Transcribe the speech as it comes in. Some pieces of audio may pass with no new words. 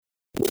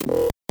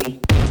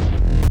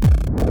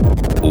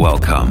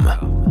Welcome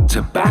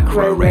to Back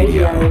Row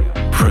Radio,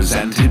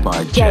 presented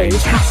by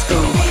James Haskell.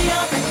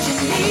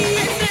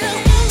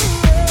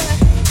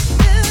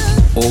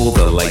 All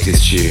the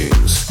latest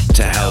tunes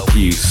to help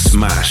you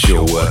smash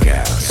your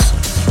workouts.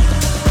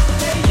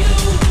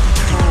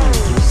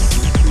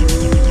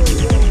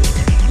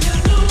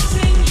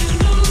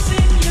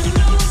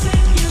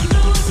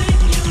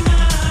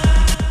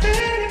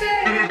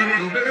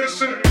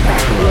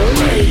 Back Row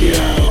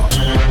Radio.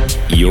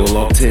 You're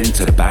locked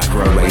into Back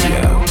Row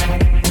Radio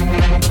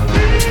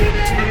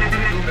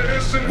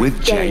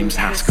with James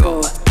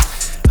Haskell.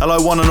 Hello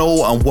one and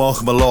all, and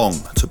welcome along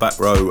to Back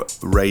Row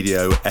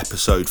Radio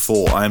episode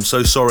 4. I am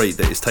so sorry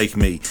that it's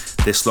taken me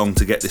this long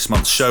to get this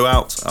month's show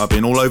out. I've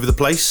been all over the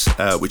place,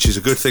 which is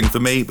a good thing for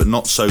me, but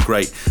not so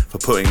great for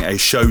putting a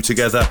show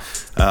together.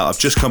 I've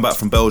just come back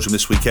from Belgium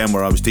this weekend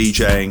where I was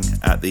DJing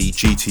at the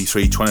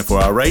GT3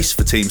 24-hour race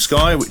for Team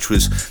Sky, which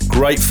was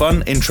great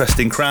fun,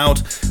 interesting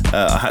crowd.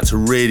 I had to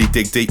really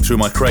dig deep through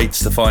my crates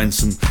to find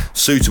some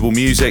suitable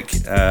music.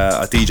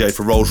 I DJed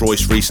for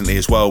Rolls-Royce recently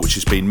as well, which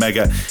has been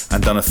mega,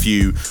 and done a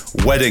few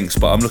weddings,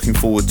 but I'm looking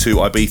forward to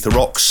Ibiza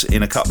Rocks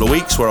in a couple of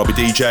weeks, where I'll be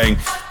DJing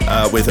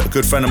with a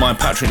good friend of mine,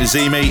 Patrick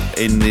Nazemi,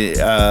 in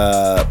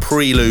the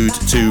prelude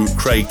to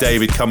Craig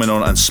David coming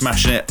on and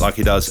smashing it like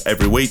he does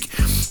every week.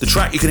 The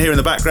track you can hear in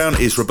the background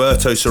is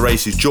Roberto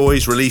Sarace's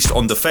Joys, released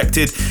on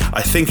Defected.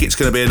 I think it's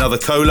going to be another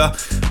Cola.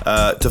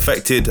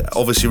 Defected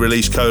obviously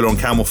released Cola on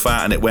Camel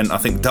Fat, and it went, I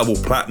think, double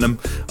platinum.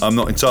 I'm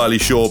not entirely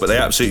sure, but they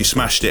absolutely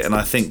smashed it, and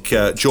I think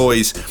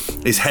Joys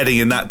is heading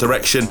in that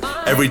direction.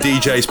 Every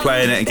DJ's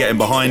playing it and getting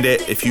behind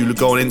it. If you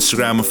go on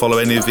Instagram and follow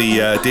any of the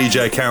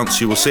DJ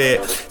accounts, you will see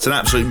it. It's an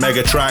absolute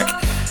mega track.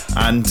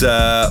 And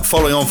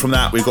following on from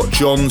that, we've got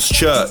John's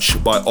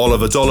Church by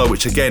Oliver Dollar,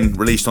 which again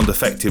released on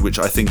Defected, which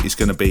I think is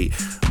going to be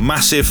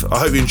massive. I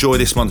hope you enjoy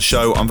this month's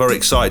show. I'm very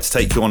excited to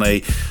take you on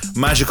a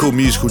magical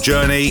musical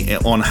journey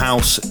on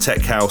house,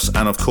 tech house,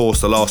 and of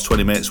course the last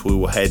 20 minutes we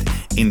will head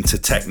into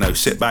techno.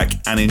 Sit back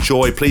and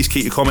enjoy. Please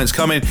keep your comments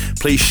coming.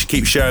 Please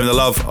keep sharing the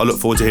love. I look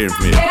forward to hearing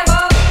from you.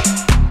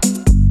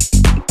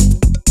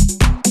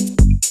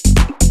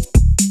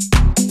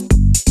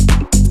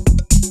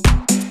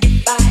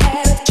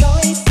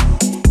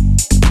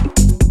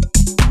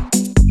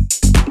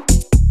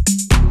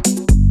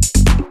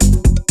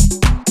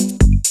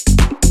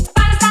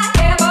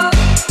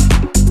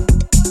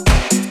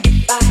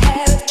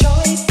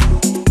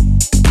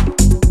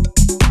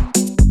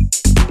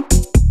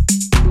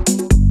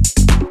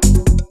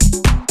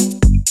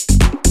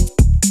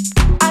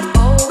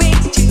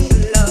 Always to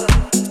love.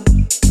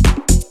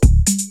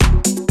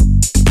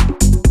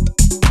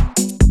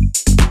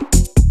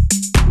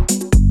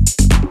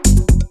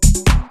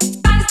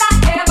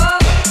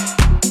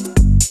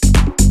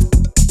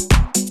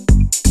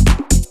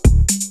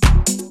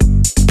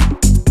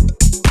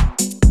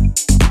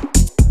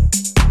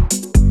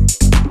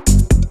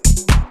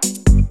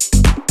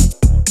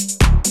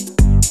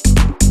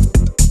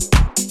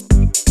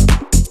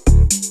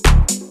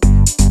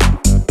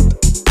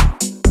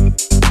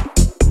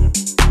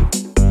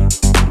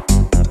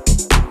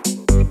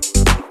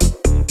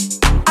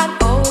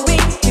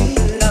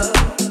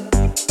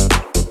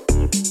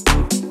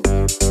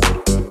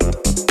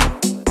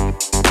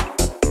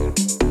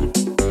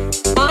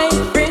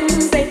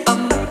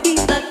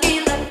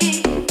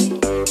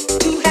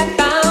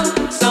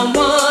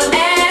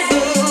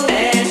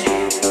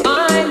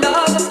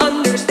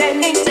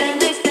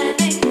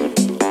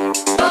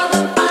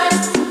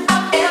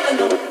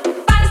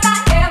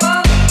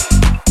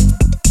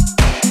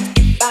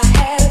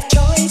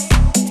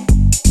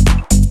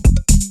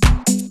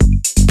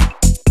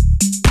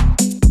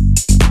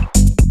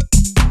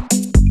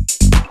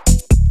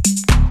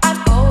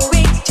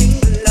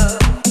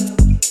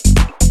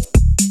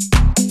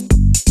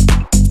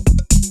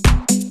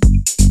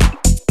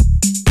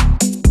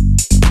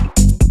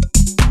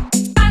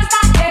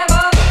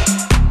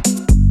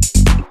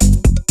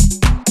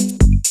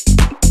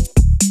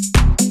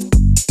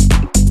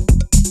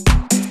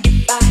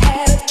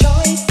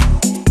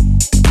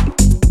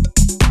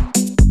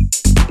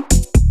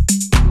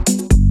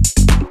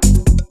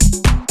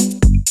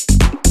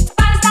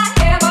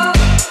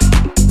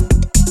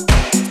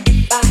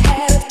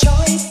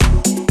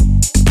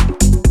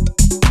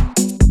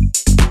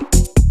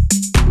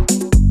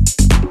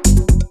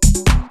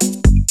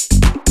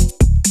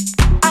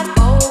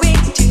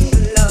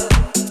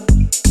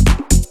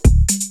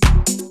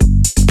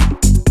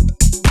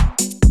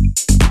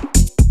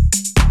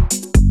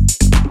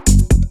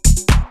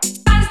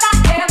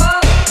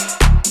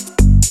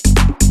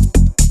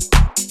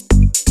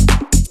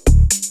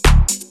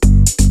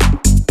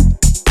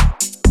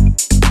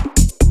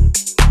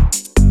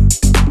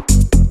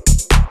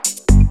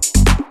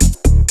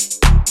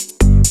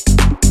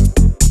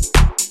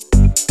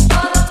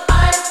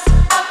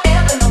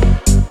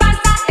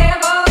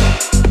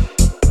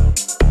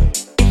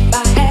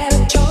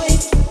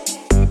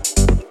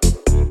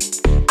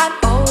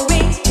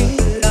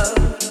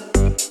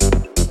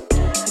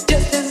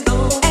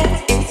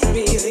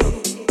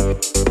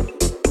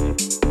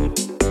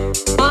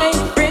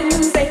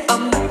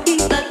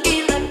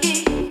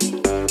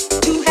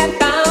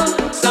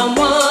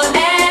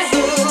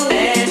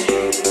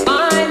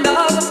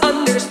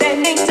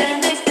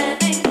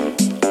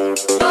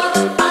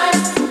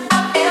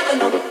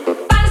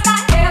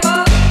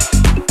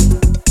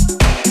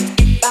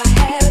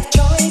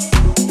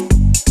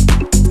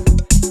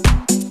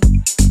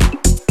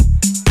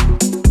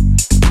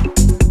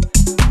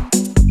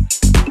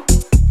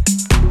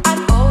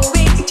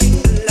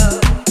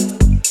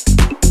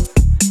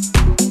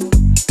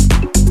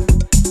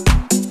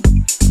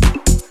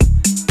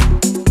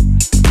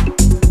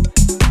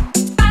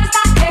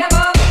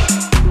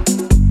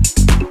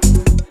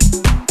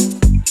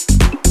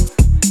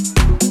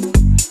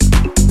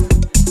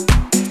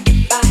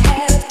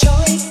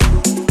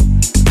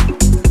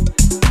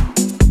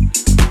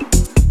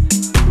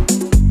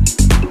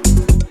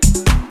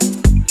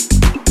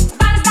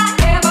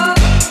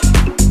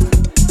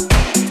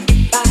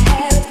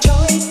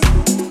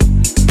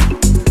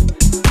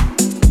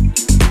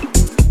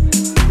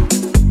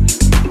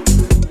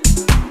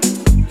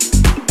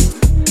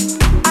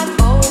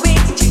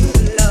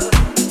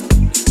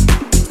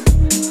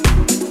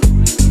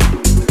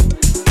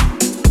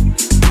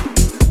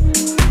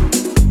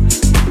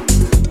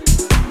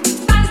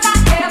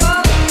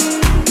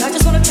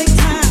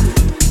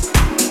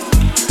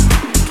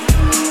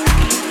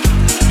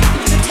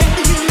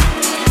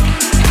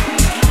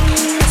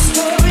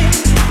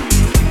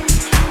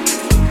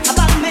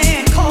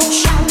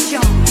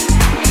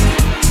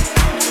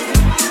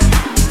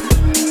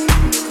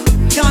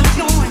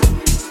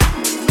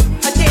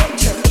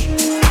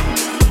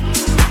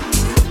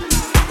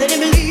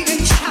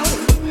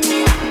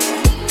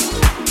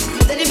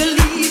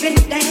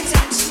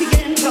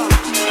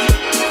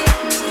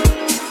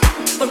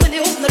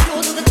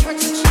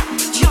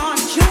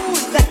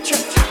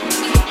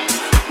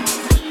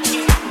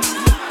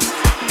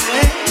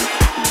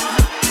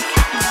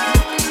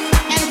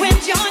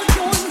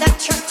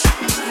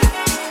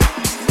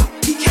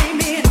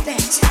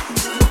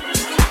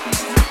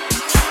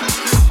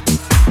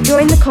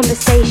 Join the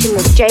conversation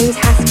with James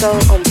Haskell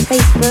on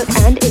Facebook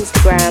and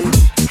Instagram.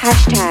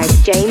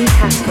 #James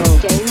Haskell.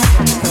 James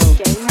Haskell.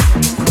 James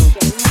Haskell.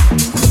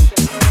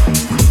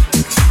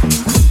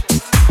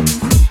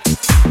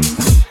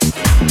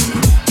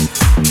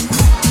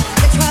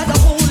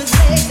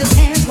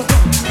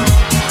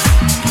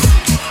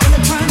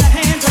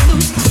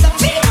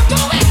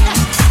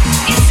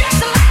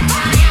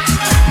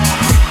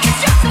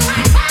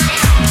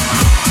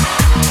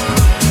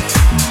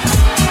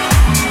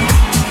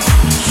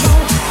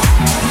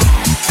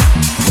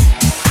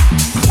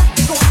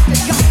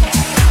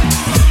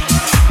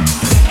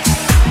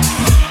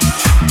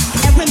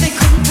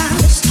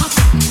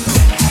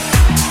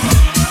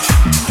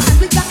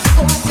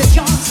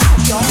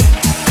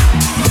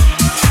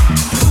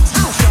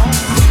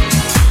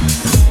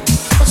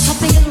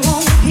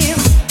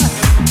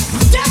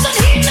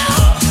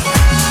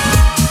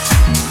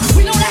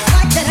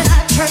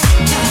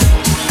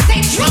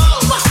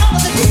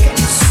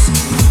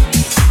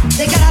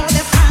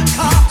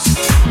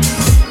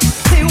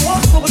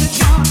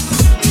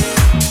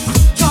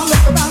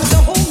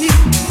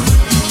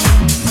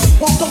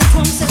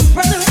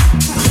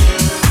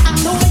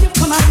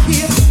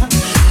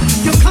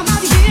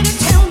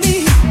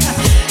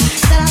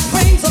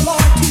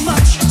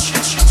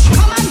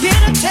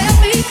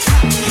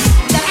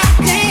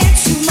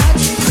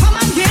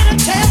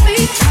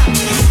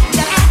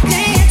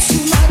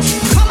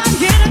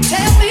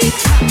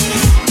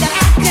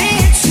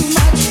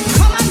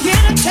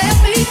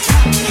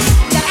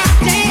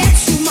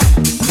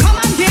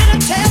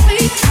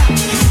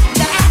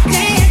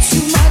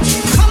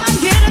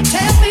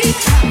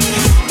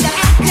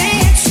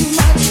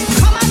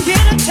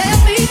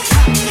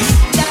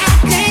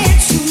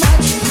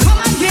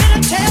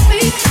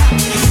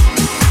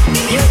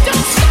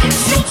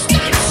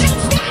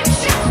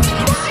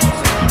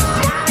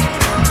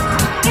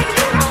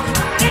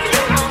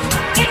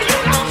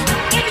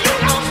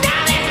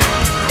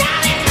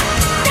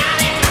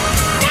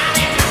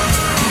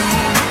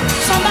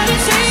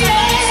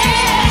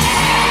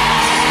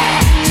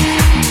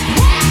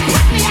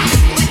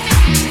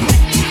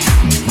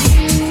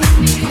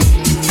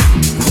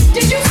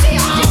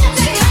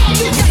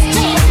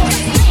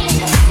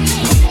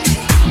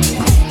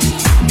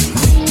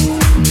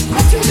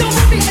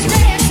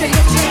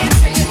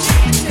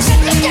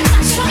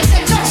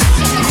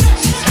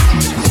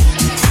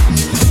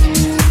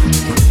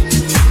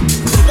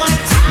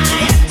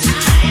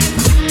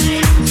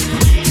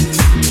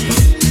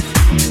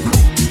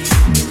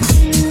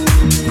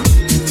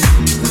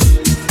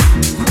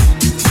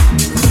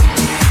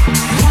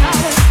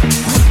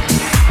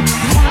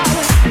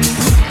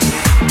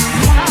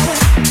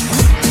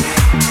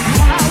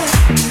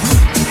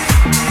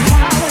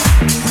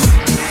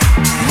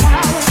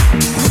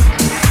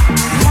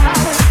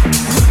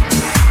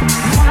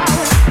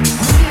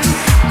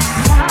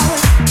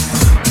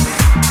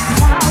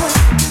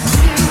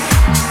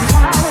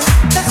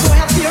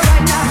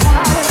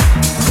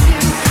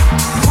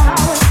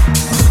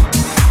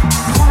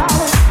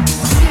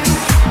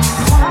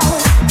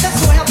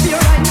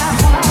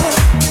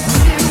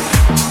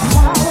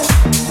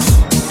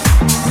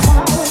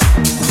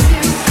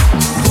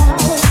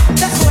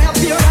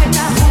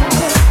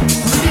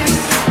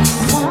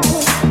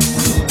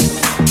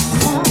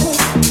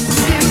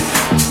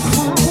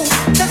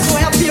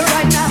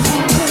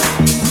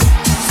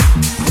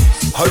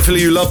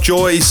 Hopefully you love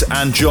Joys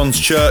and John's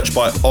Church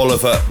by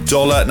Oliver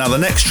Dollar. Now the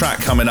next track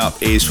coming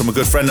up is from a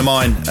good friend of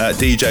mine,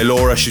 DJ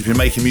Laura. She's been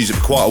making music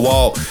for quite a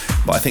while,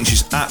 but I think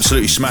she's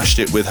absolutely smashed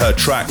it with her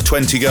track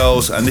 20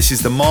 Girls, and this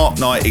is the Mark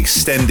Knight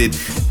extended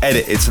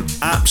edit. It's an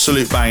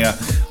absolute banger.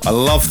 I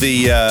love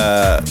the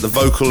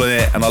vocal in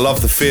it, and I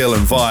love the feel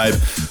and vibe.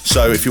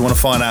 So if you want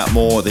to find out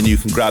more, then you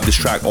can grab this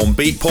track on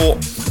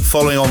Beatport.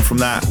 Following on from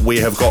that, we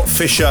have got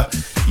Fisher,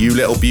 You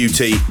Little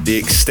Beauty, the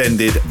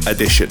extended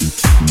edition.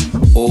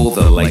 All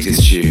the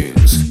latest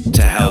tunes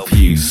to help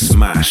you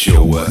smash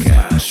your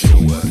workout.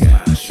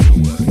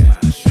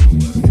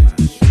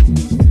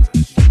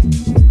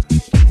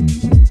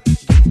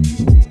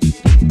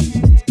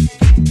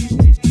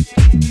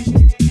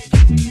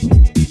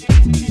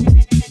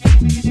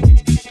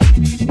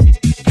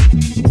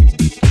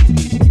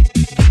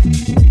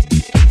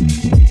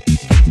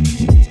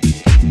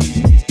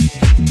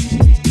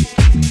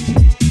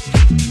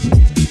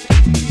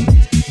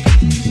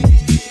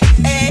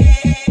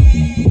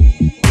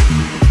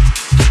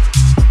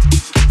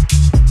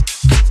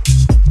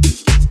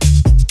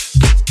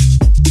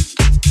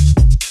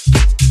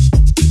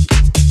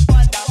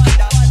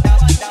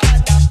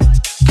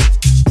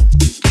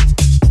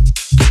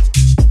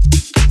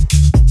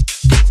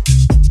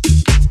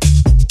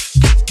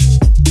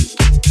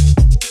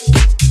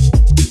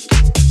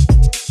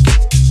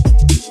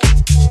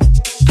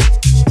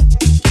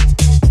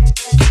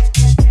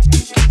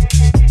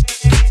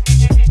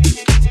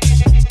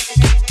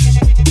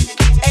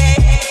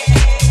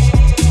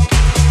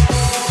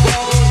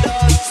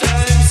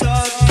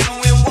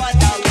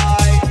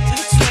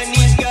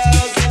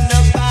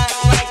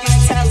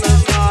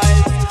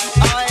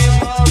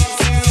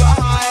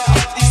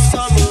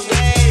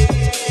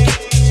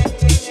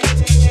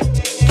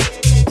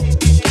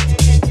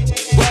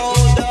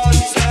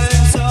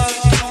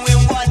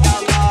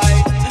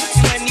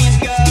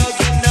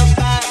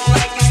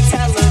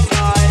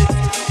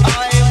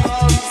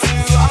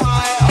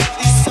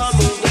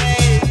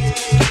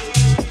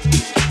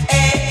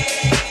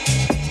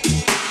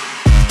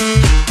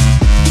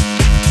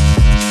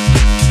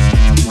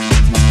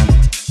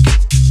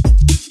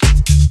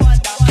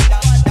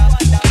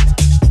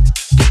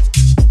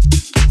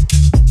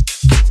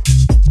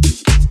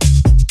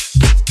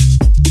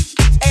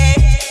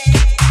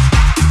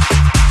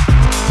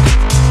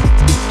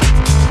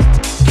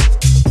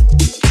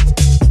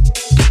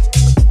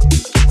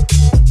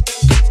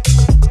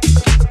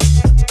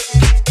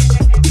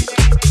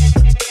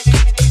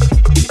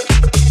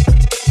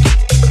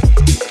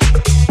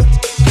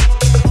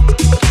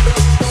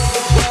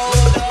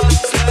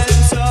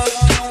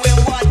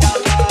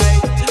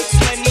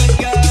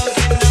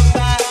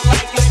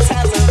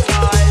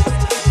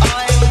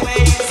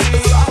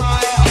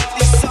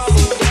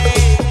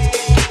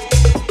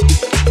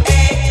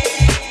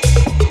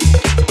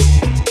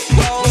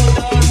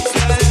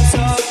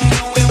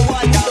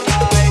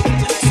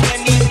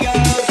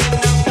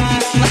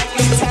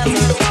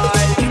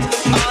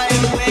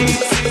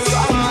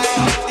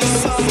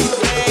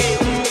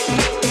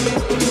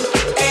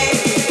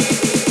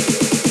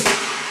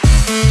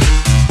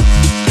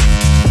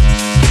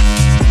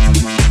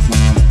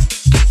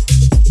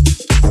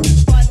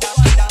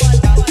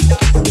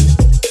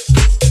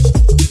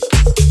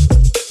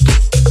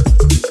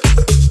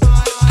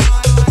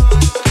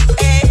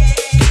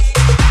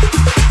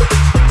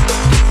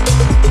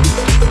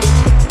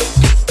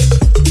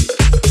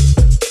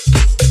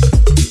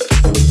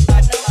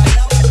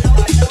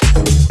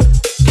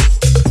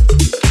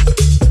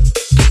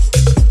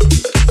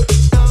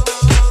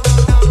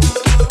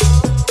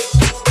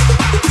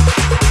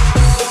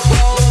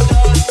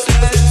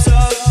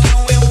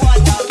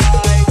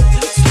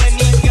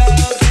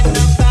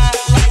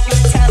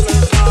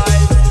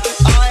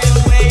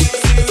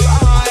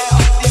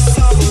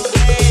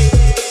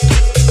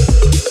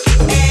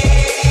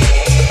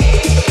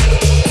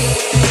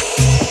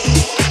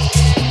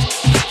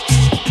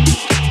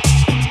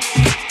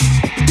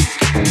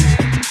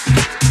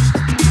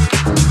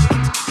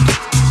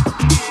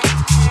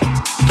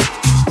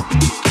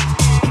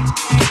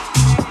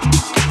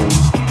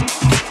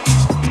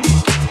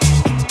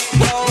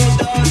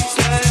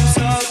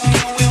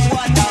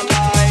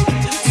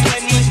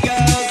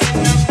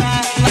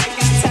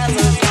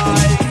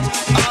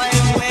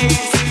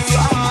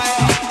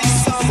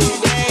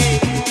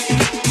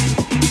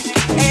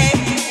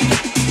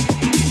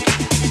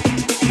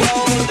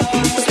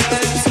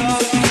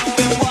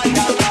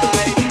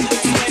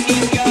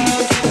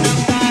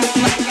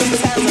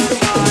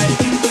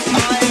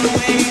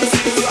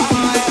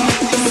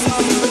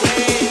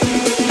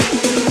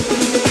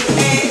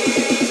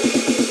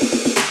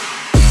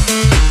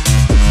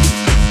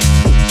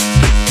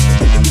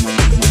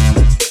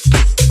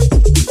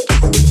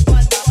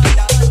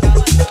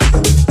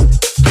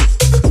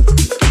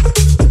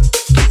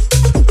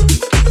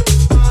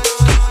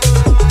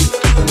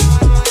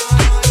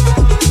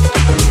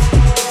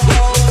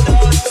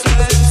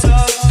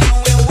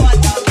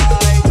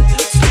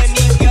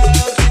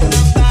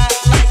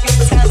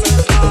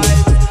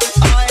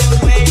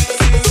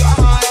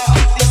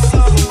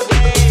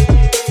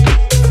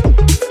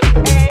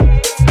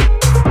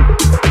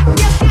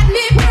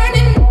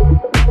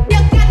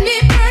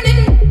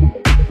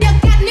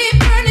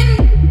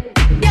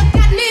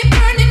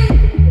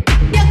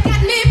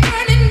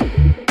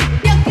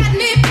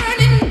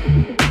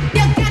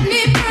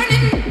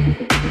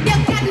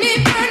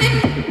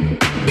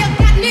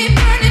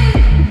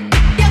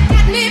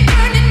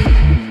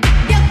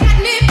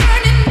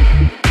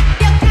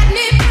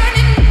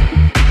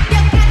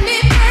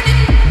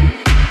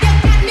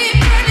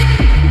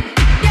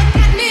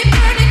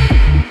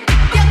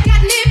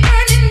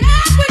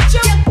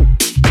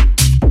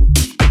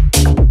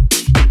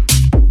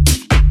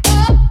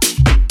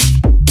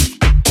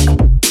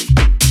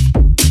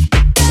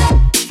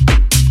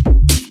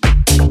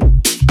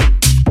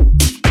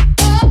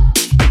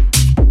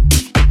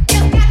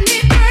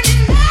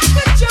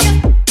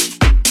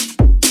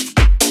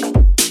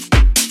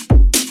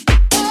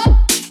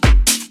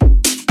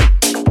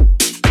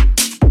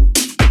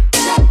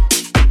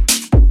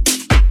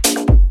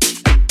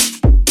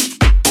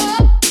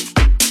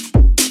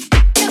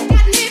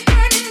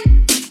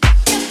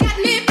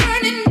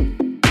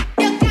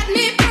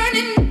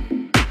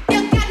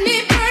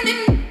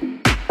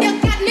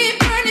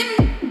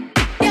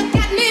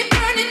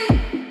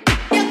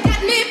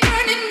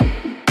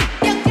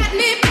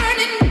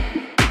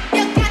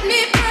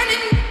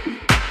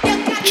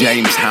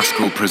 James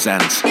Haskell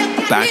presents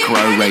Back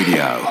Row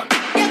Radio.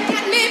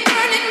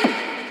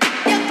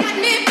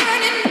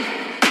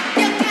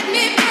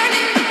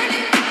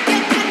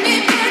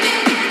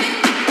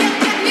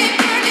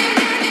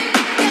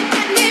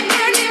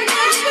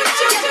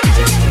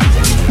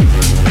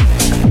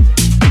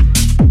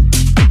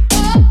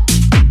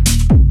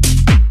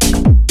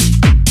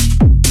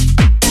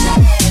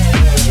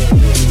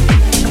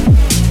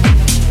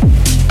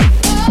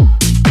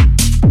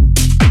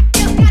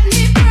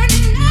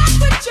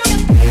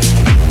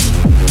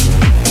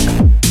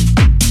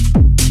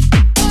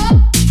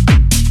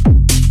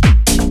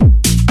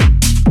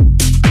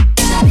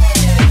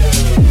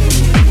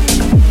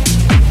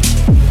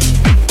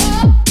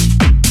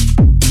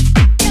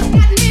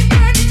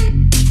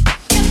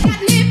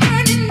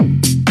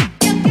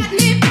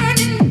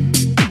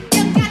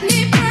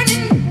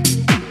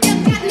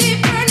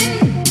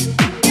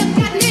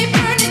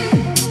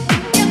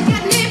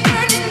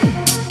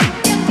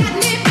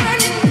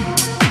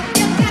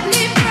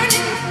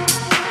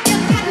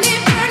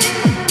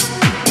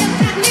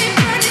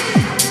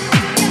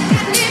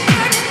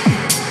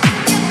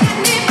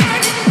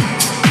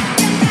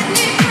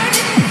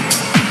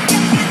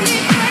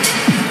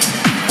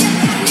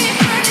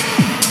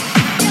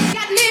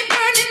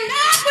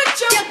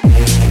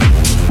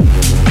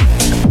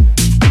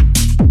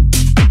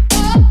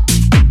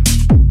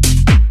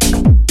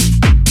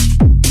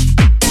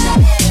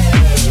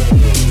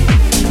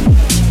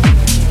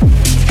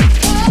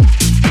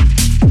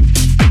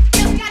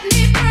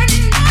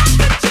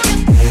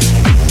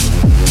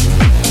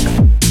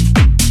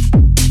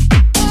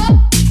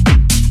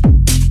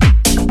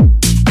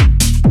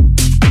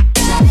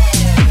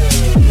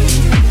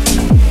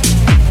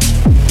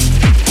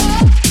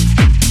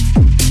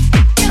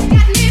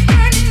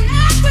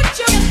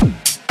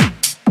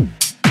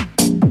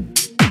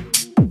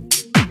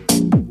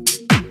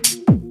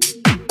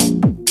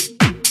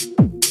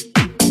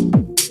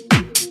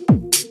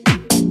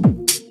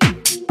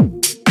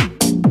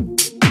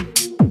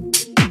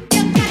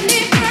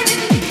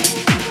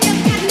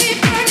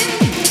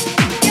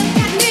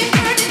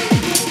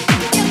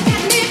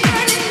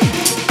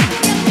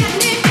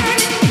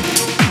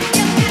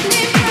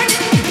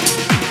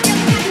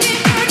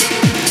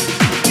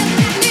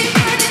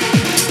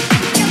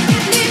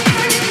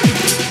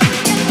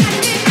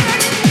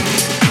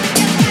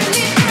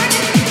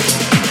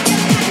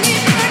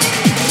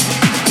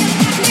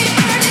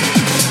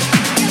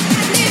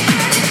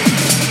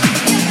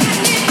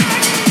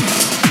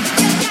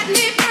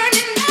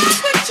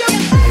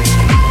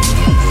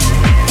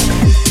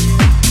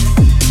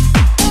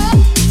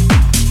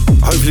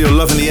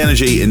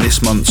 In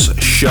this month's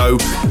show.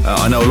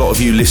 I know a lot of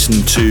you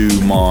listen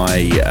to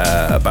my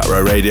Back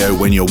Row Radio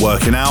when you're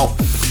working out,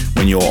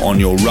 when you're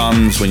on your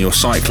runs, when you're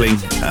cycling.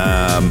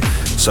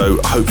 So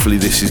hopefully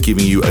this is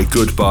giving you a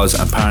good buzz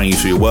and powering you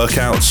through your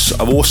workouts.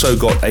 I've also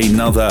got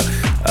another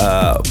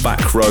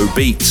Back Row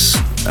Beats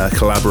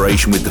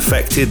collaboration with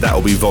Defected. That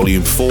will be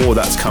volume 4.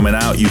 That's coming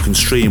out. You can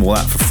stream all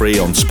that for free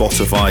on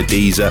Spotify,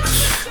 Deezer,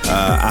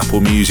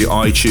 Apple Music,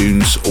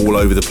 iTunes, all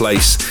over the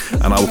place.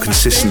 And I will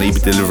consistently be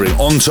delivering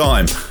on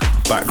time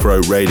Back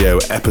Row Radio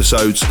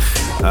episodes.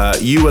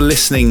 You were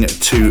listening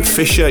to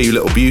Fisher, You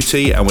Little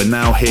Beauty, and we're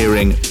now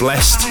hearing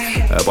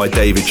Blessed by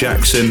David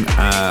Jackson.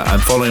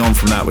 And following on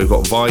from that, we've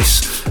got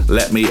Vice,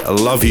 Let Me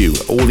Love You.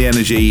 All the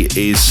energy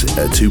is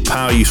to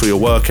power you through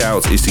your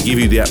workouts, is to give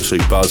you the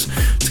absolute buzz,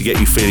 to get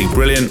you feeling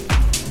brilliant.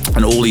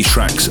 And all these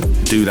tracks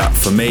do that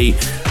for me.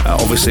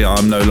 Obviously,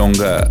 I'm no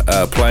longer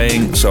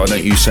playing, so I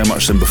don't use so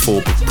much than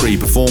before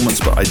pre-performance,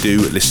 but I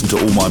do listen to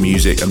all my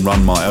music and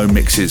run my own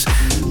mixes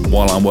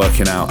while I'm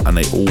working out, and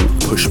they all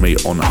push me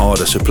on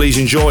harder. So please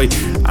enjoy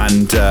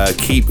and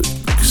keep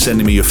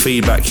sending me your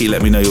feedback. Keep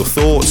letting me know your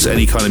thoughts,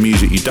 any kind of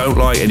music you don't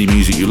like, any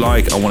music you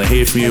like. I want to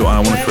hear from you, and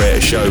I want to create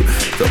a show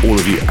that all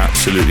of you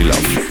absolutely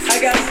love. I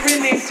got a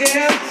friend named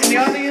Jeb in the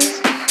audience.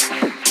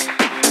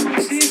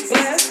 She's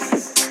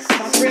blessed.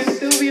 My friend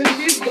Sylvia,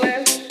 she's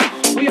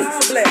blessed. We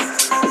all blessed.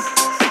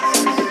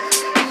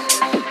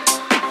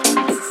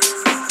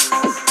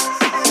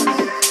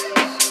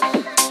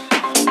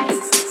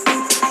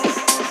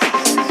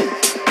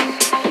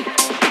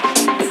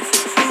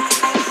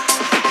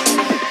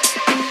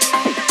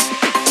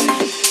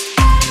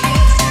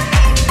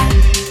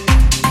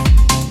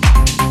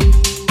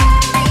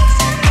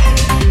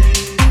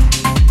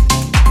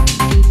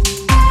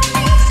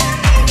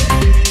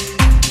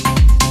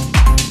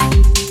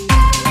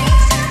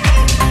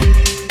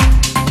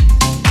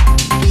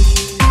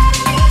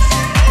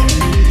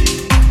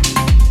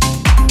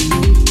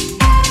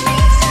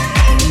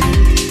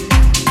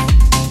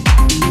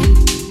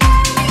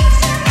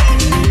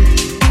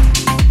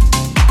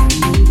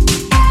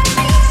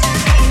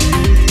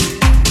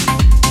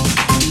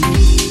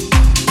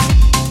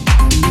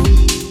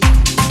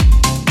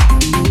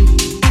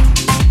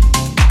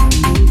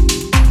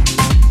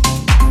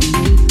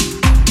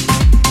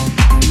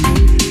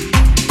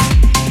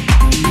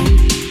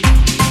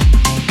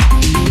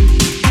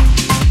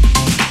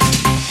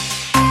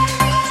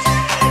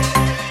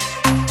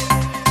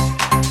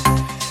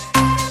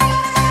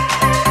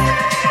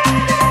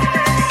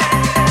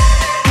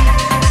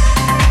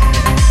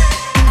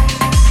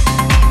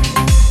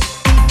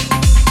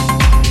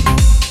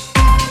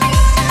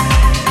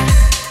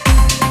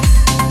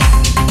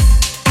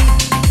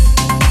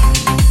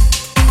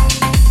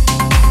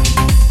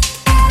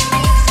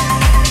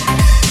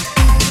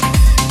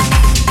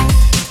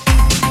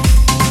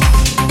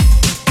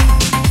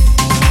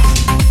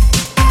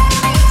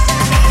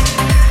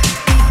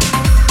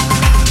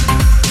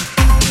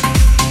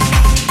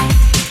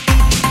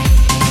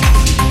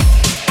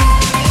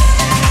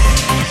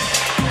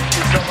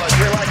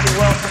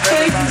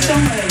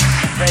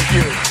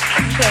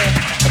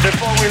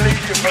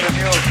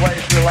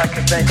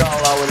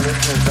 all our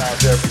listeners out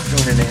there for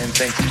tuning in.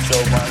 Thank you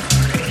so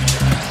much.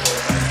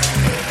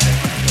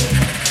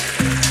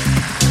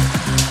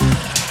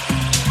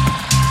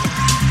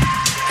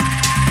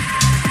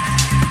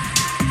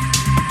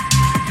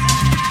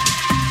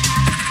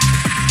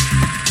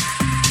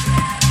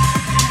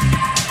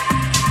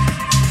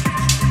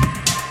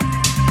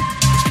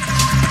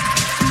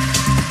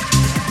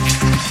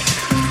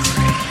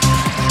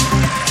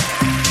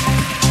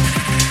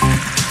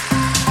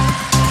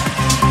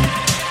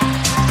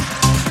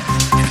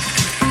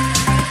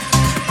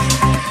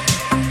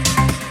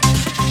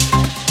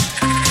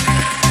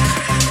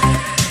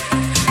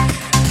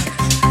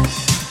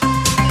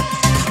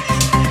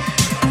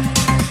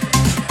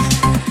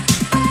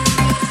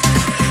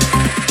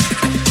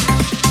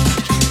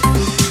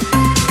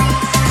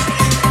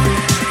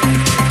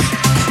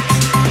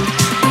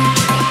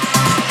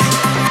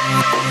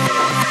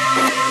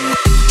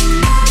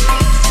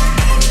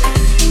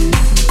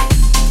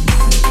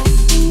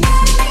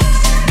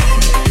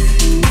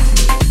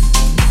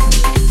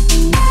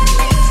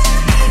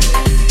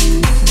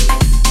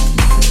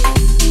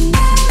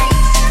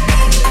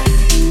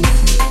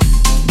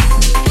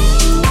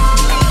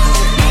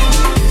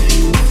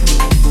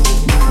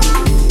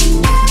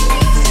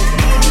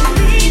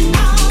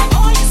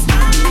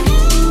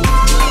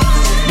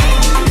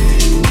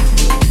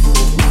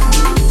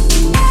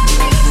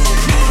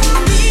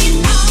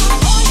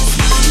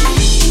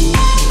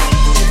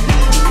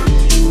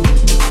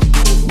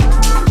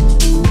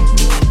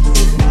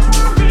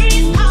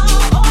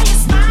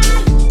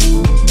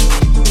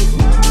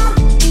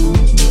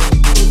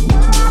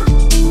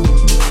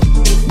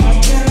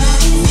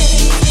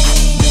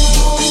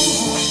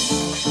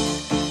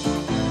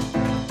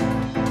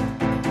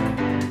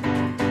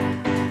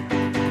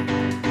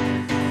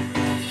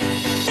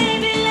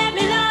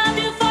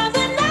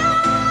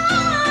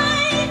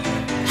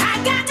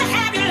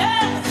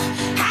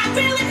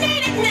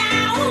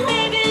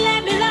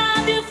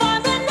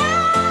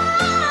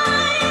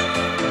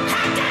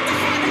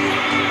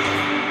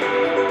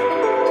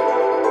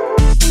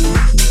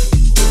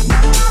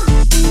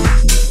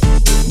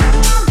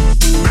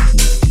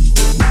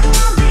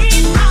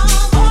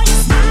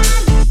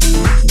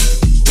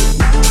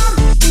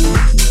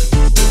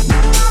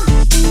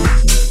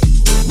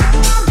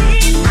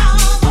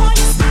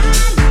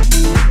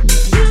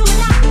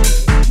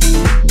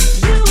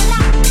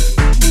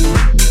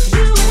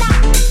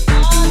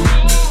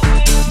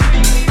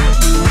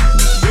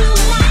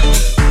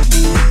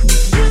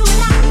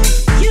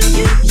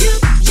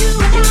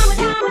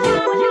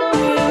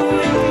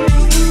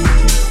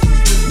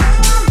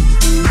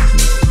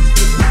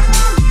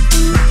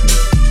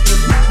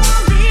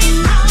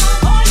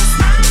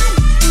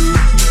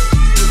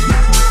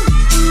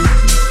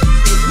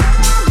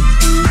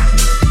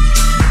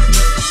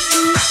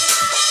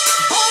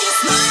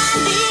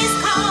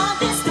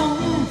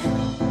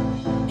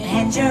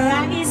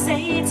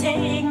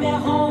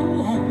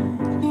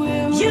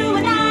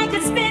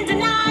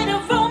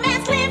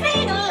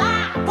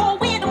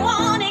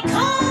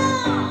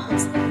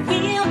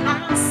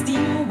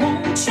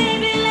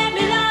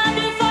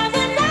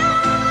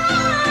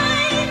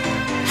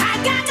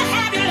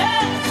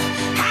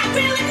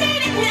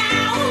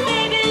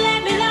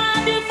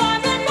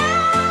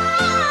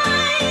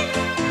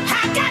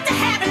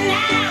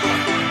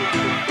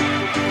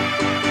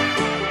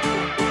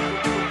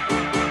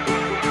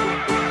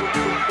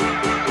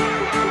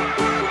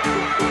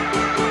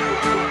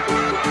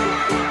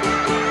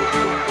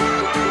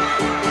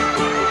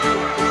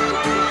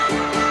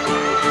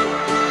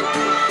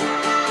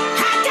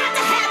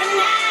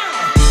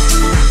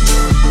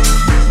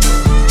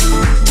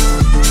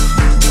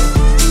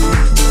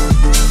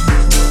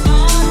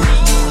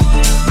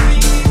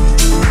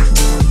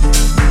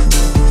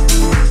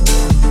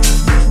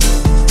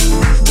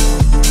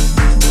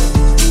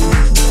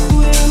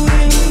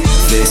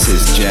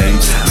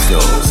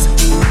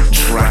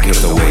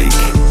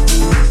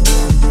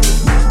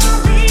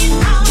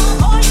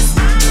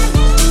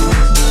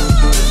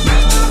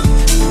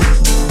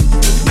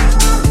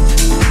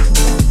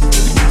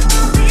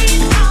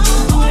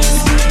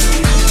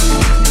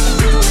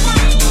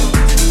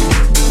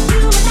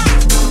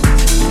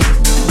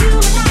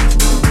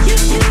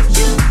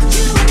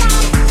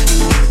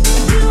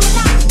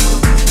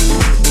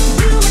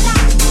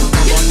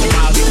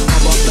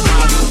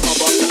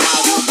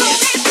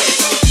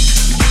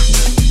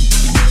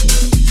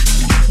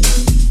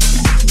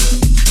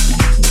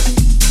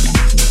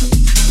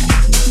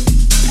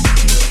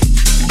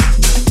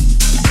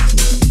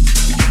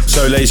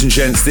 So, ladies and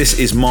gents, this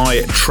is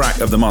my track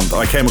of the month.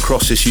 I came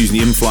across this using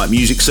the in-flight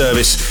music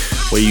service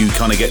where you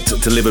kind of get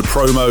delivered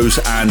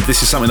promos, and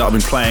this is something that I've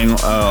been playing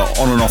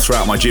on and off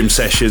throughout my gym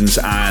sessions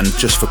and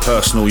just for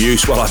personal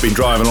use while I've been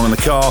driving along in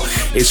the car.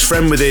 It's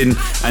Friend Within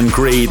and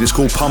Greed. It's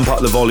called Pump Up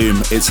the Volume.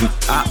 It's an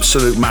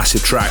absolute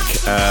massive track.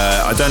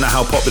 I don't know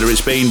how popular it's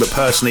been, but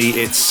personally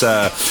it's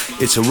a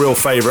real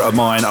favourite of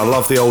mine. I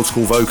love the old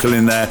school vocal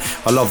in there.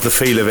 I love the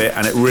feel of it,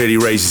 and it really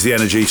raises the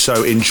energy.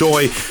 So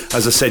enjoy.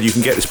 As I said, you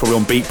can get this probably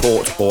on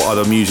Beatport or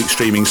other music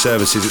streaming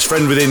services. It's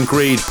Friend Within,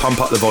 Greed,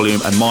 Pump Up the Volume,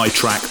 and my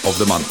track of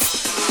the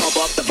month. Pump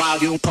up the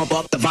volume, pump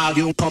up the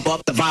volume, pump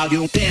up the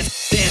volume,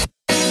 dance, dance.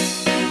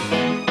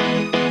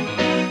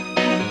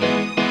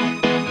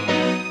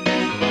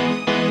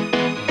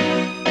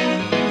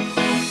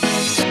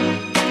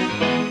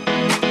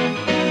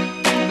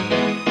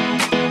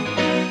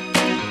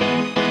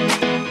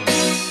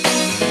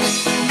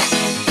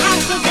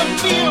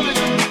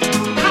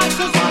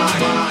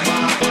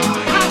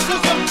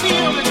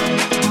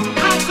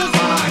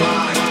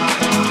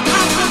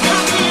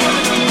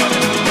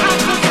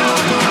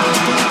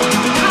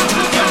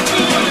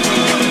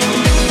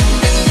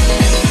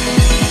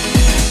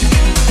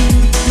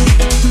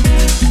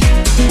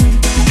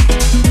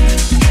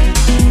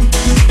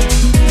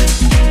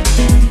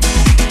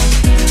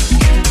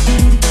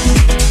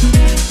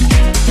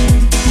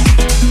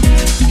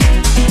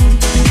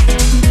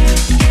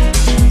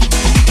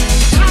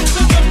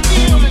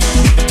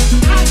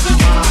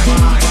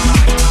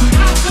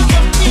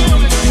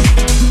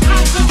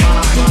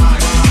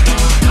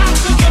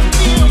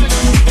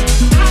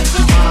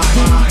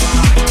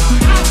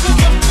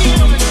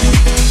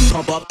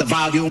 Pump up the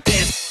volume,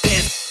 dance,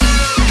 dance.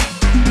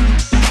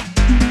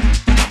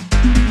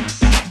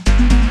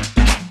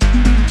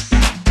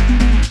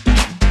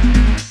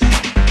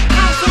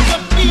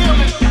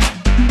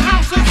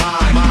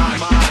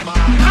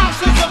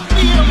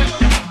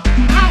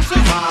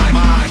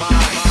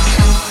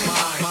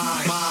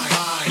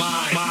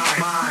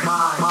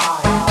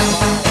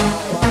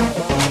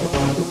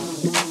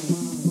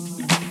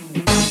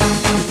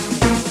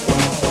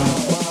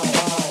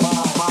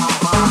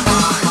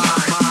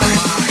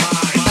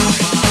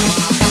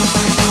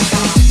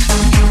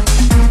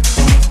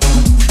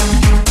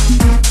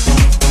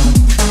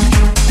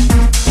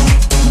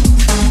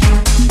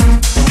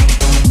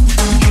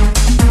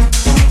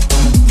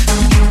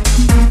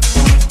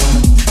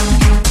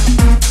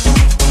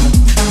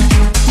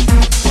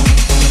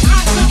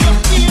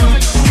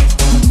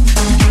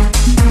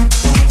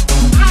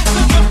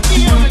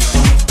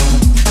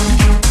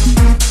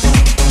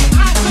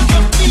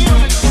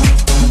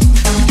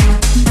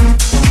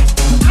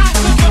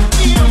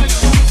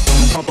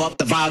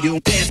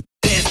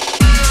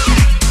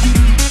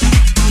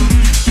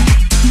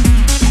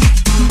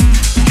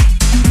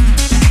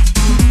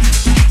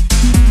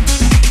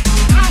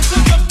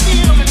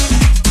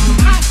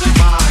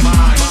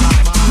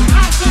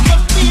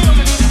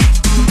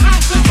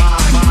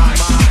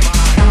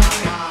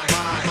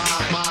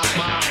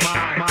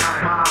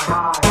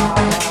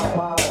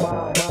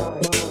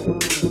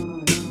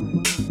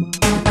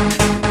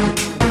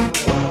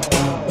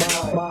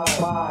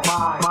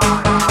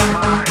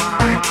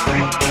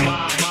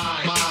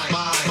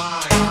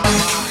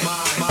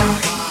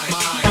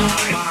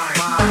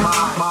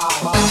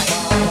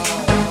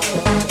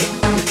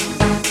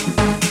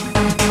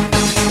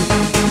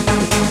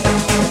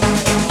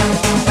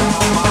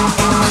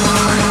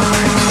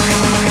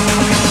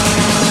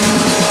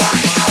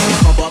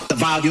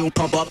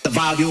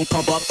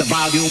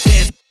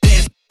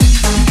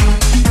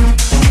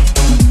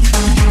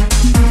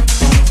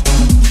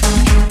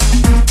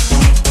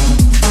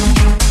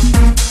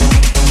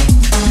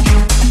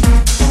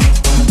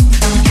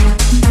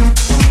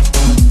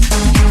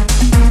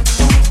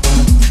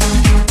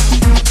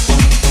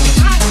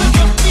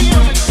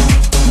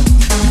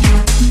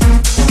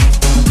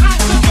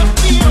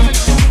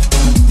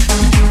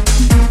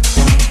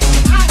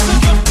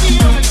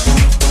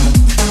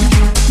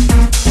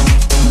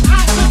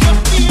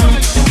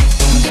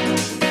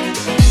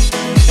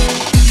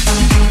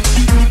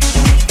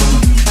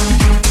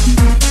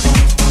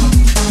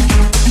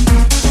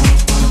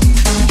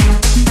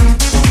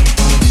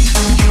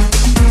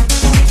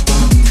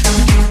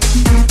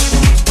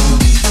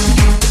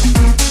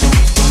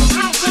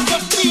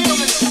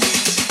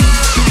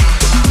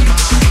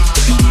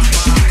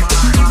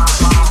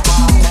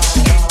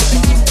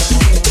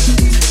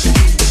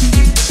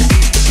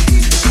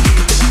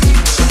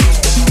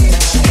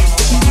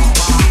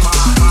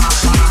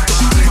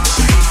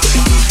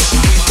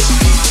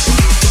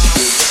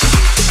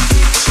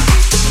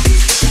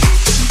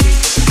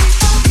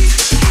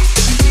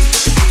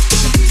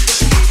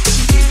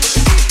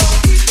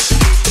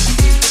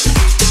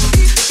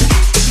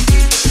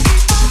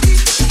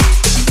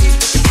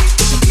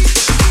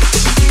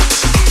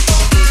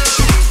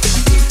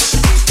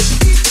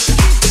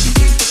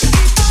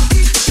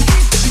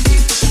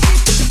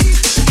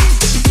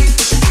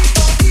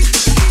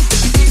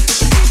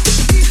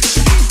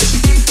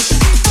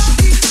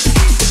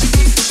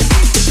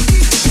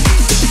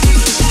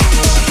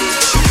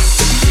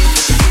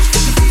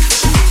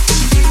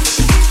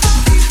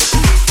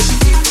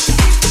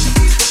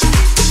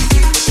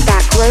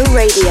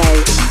 Radio,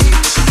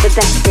 the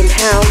best in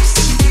house,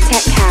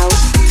 tech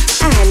house,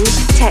 and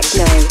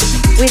techno,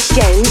 with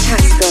James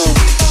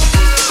Haskell.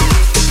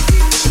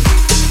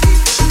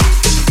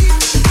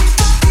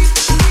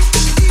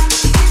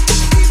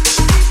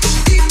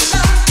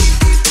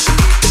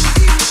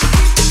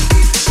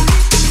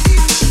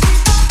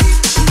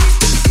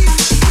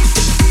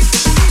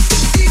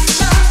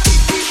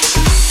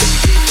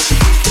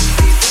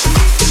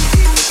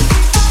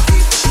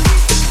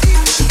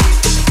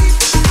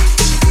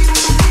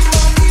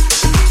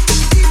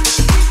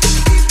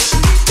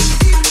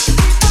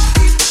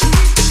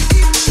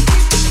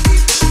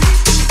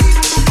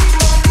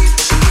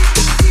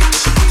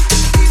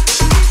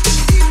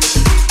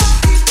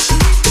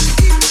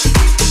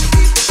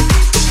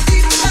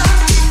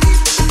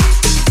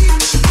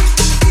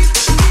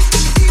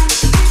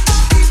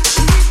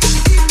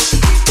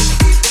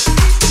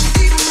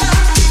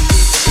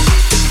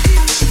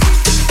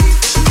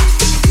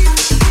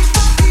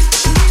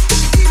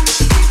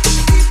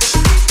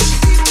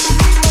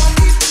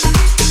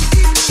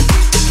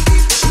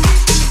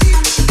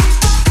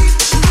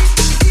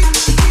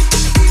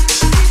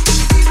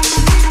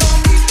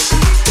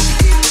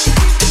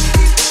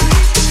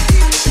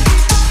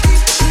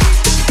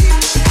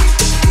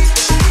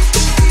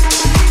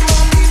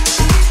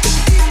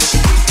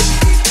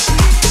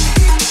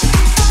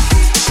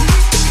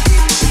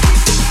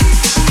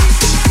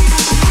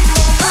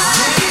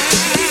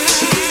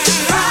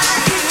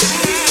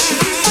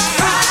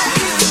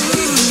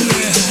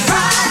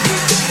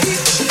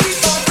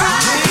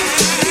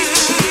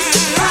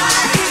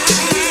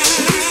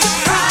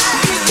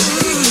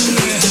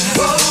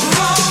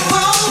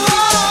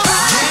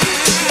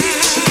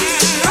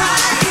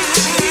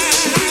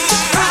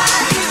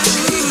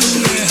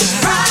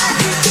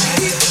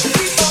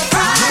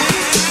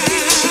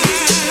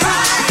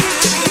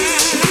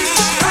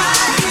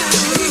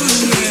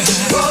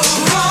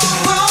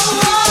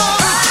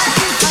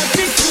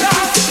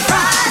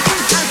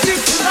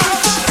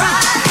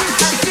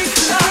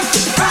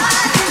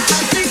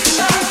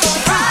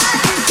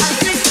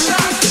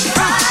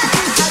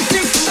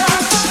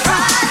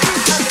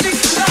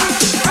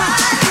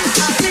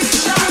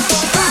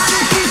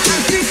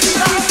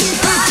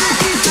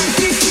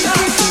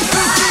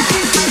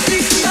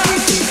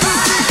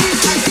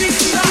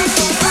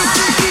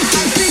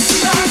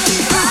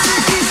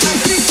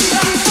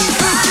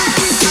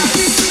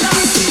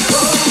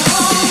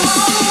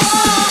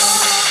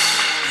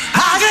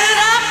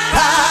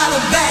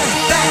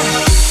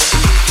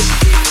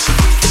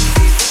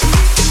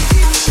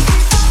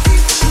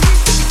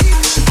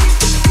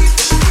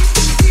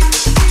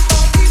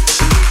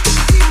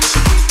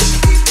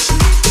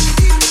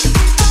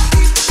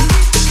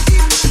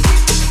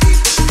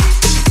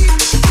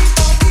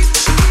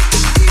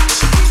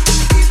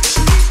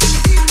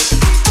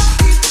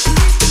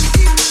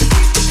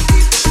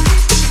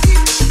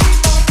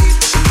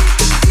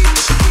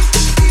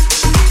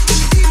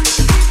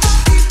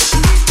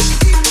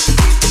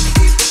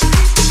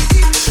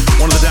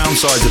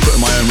 downsides of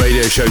putting my own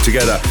radio show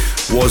together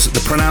was the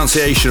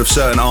pronunciation of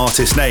certain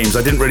artist names.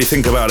 I didn't really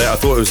think about it. I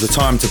thought it was the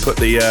time to put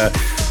the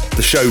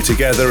show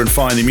together and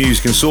find the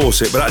music and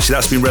source it, but actually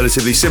that's been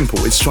relatively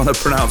simple. It's trying to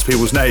pronounce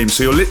people's names.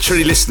 So you're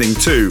literally listening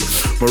to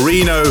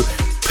Marino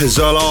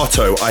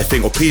Pizzolato, I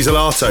think, or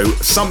Pizzolato,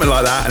 something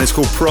like that, and it's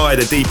called Pride,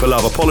 A Deeper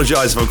Love.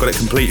 Apologise if I've got it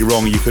completely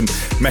wrong. You can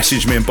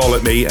message me and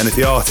bollock me, and if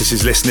the artist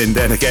is listening,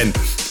 then again,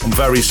 I'm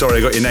very sorry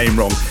I got your name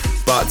wrong.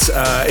 But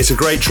it's a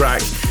great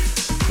track.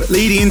 But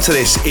leading into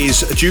this is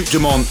Duke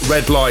Dumont,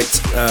 Red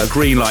Light,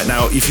 Green Light.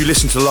 Now, if you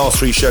listen to the last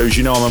three shows,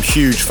 you know I'm a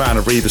huge fan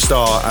of Riva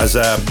Starr as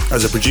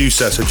a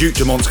producer. So Duke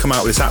Dumont's come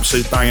out with this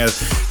absolute banger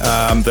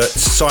that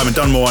Simon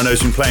Dunmore, I know,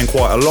 has been playing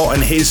quite a lot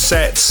in his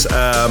sets.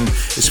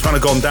 It's kind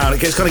of gone down.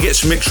 It's going to get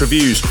some mixed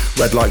reviews,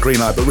 Red Light, Green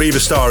Light, but Riva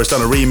Starr has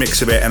done a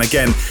remix of it. And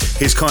again,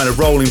 his kind of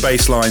rolling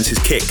bass lines, his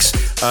kicks,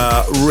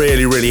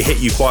 really, really hit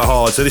you quite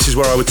hard. So this is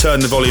where I would turn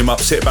the volume up,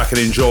 sit back and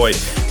enjoy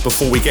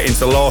before we get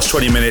into the last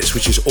 20 minutes,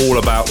 which is all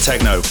about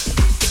techno.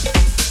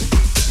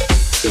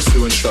 There's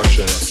two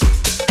instructions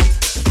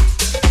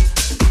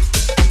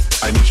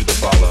I need you to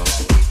follow.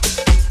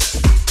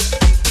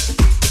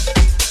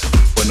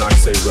 When I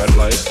say red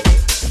light,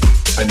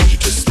 I need you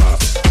to stop.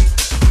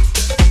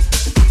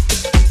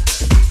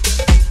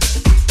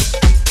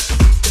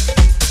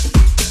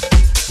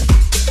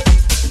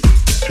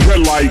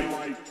 Red light.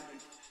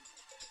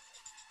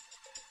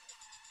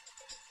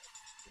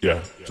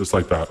 Yeah, just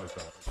like that.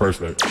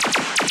 Perfect.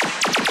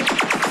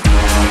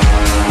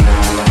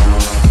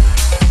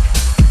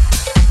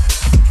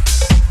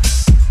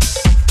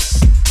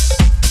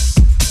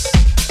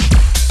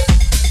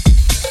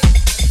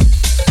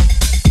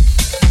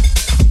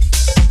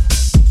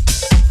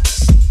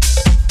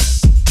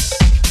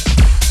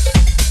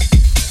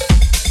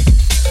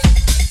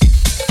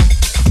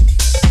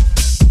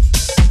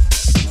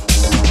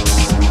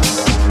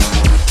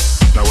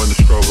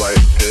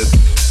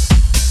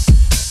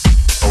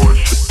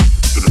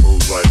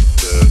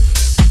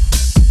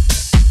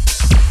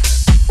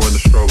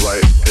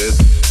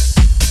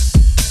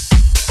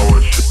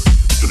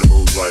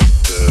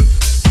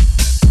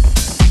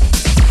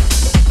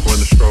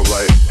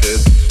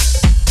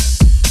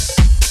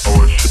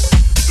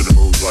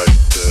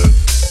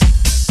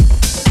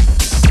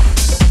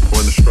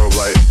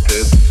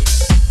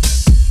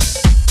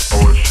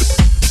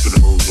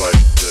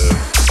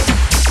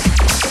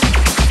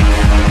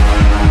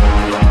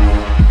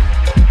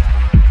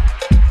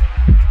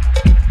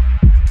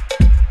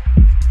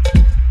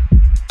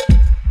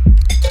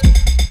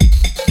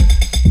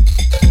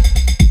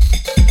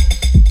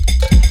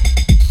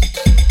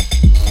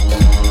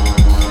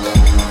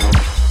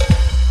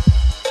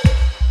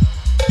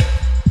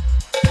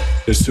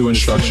 Two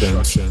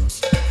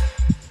instructions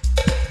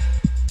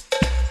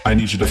I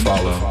need you to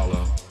follow.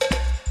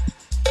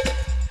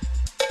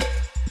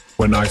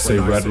 When I say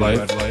red light,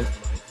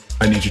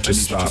 I need you to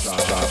stop.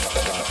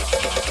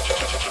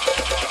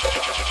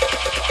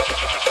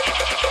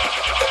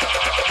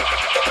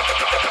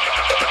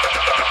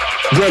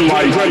 Red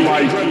light, red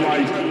light, red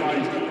light.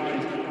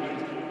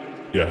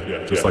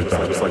 Yeah, just like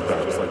that, just like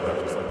that, just like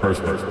that.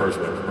 Perfect.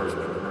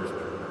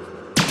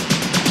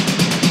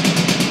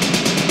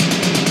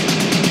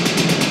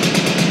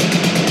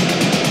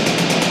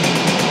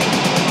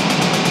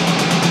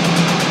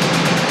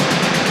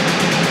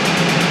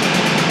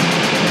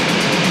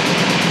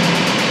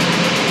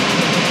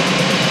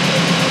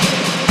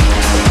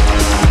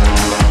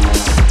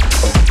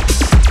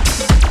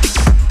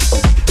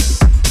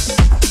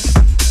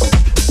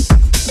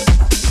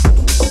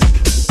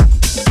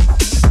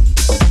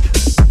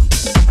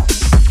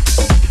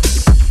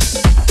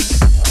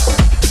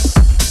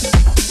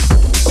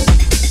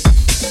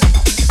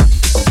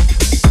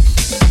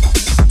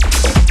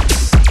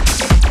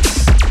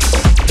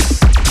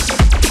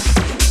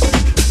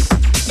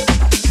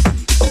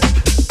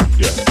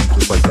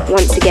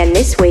 Once again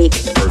this week,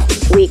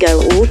 we go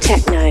all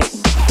techno.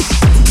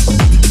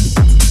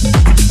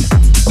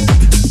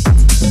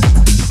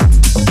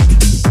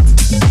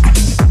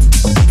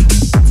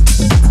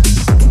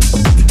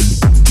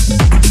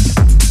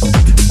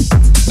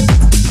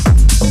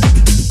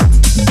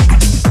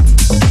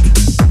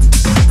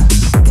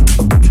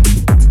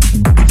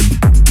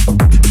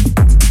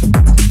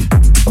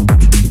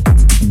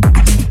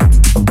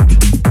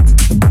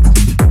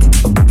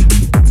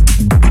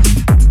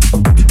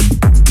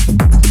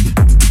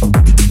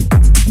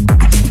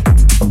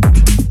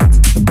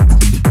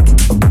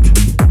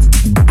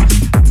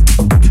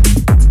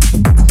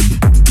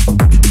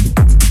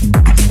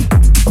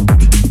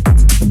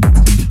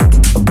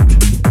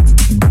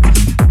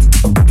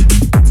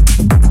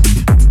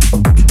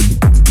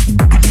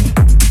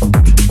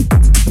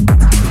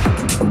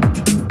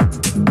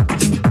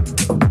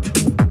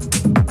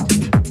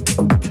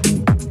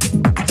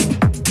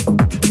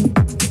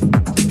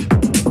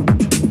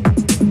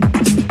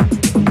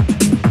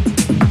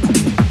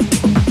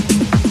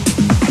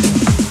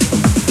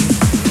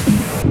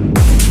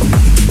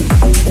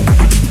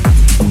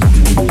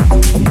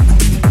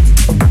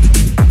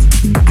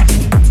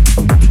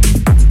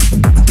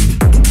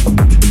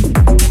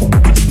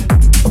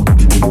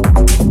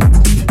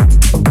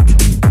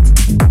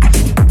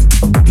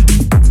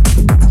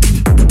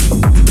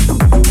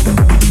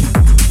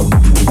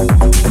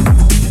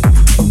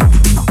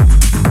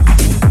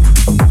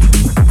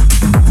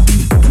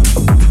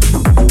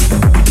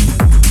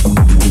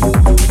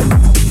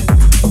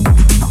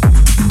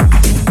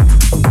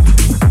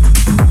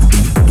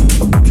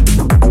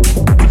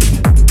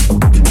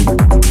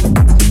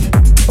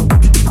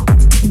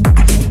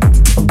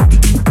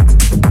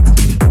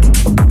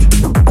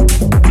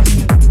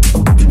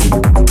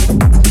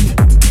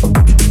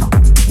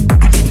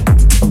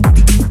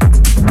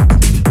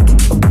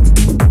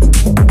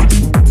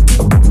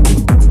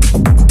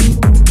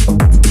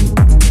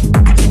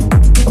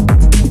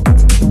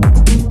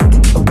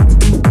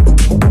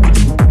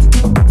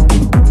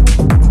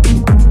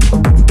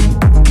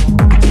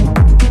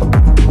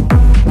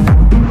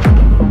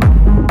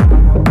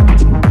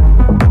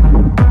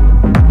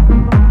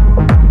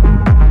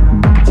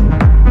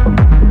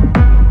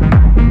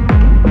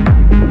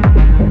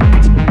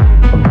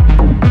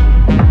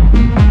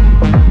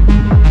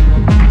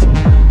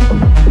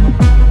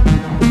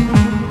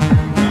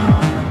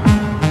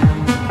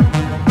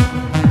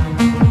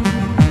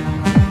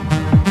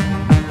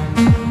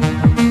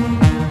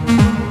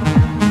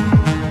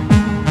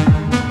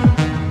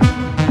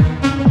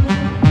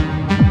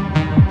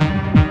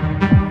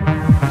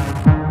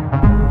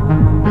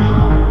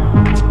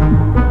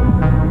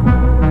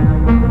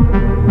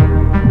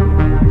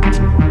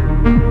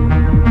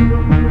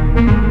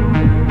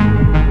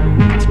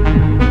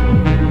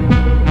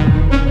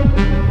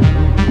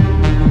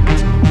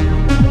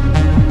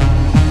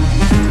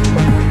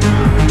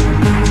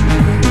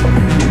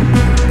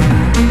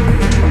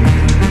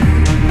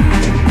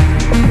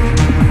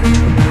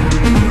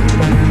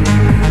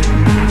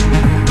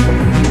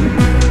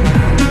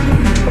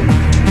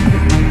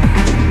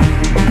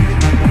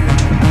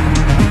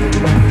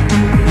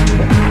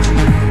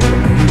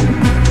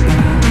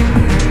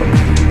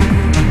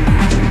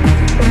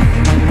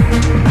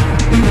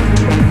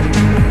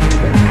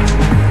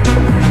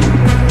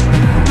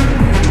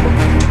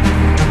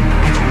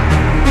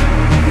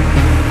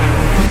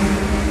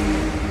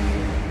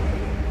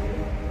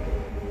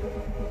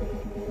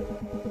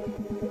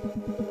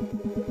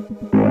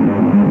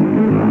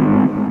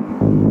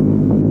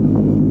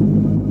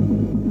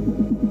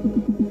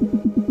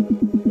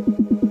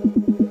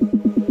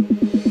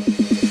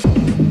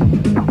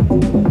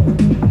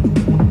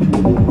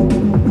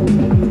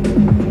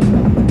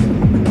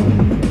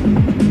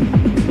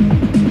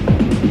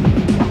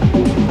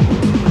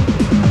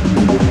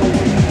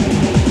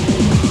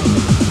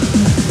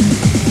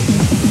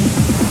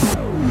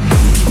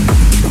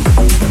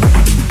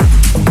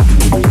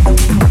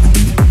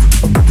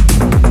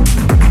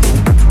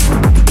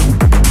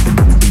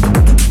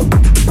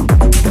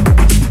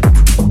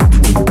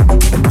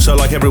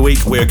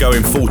 we're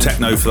going full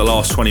techno for the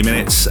last 20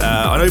 minutes.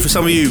 I know for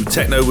some of you,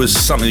 techno was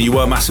something that you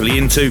weren't massively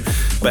into,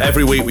 but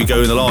every week we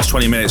go in the last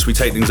 20 minutes, we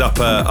take things up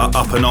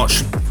a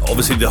notch.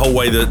 Obviously, the whole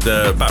way that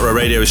the Back Row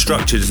Radio is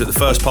structured is that the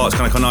first part's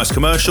kind of nice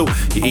commercial,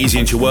 you're easy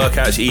into your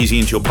workouts, you're easy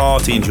into your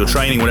party, into your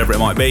training, whatever it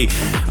might be.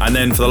 And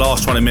then for the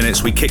last 20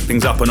 minutes, we kick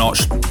things up a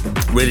notch,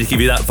 really to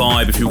give you that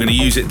vibe. If you're going to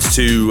use it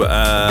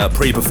to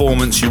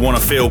pre-performance, you want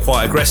to feel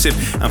quite aggressive.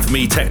 And for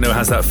me, techno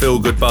has that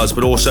feel-good buzz,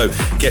 but also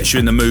gets you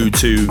in the mood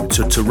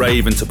to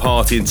rave and to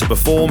party and to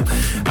perform.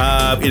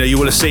 You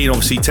will have seen,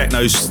 obviously,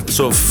 techno's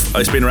sort of,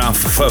 it's been around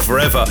for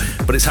forever,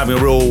 but it's having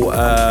a real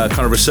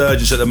kind of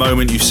resurgence at the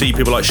moment. You see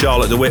people like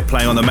Charlotte DeWitt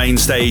playing on the main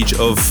stage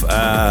of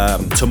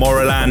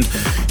Tomorrowland.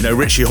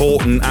 Richie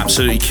Hawtin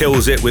absolutely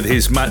kills it with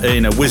his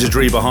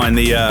wizardry behind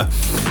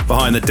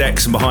the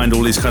decks and behind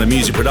all his kind of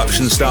music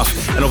production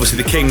stuff. And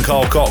obviously the king,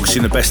 Carl Cox,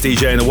 the best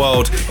DJ in the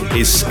world,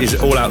 is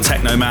all-out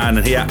techno man,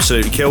 and he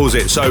absolutely kills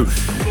it. So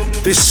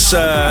this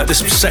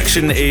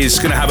section is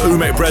going to have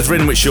Umek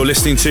Brethren, which you're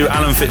listening to,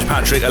 Alan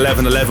Fitzpatrick,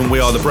 1111, We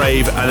Are the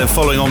Brave, and then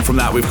following on from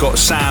that, we've got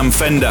Sam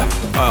Fender,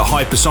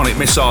 Hypersonic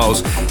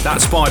Missiles.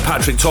 That's by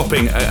Patrick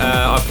Topping.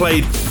 I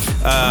played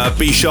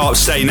B Sharp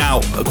Stay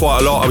Now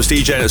quite a lot. I was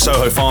DJing at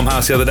Soho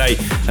Farmhouse the other day,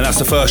 and that's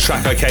the first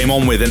track I came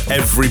on with, and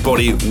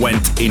everybody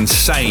went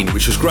insane,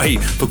 which was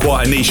great for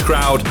quite a niche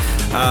crowd.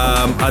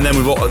 And then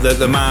we've got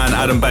the man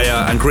Adam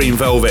Bayer and Green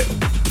Velvet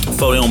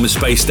following on with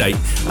Space Date,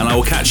 and I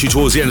will catch you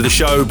towards the end of the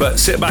show, but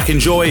sit back,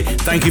 enjoy.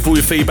 Thank you for all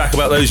your feedback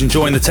about those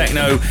enjoying the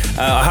techno.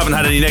 I haven't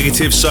had any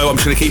negatives, so I'm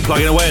just going to keep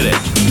plugging away at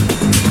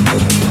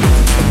it.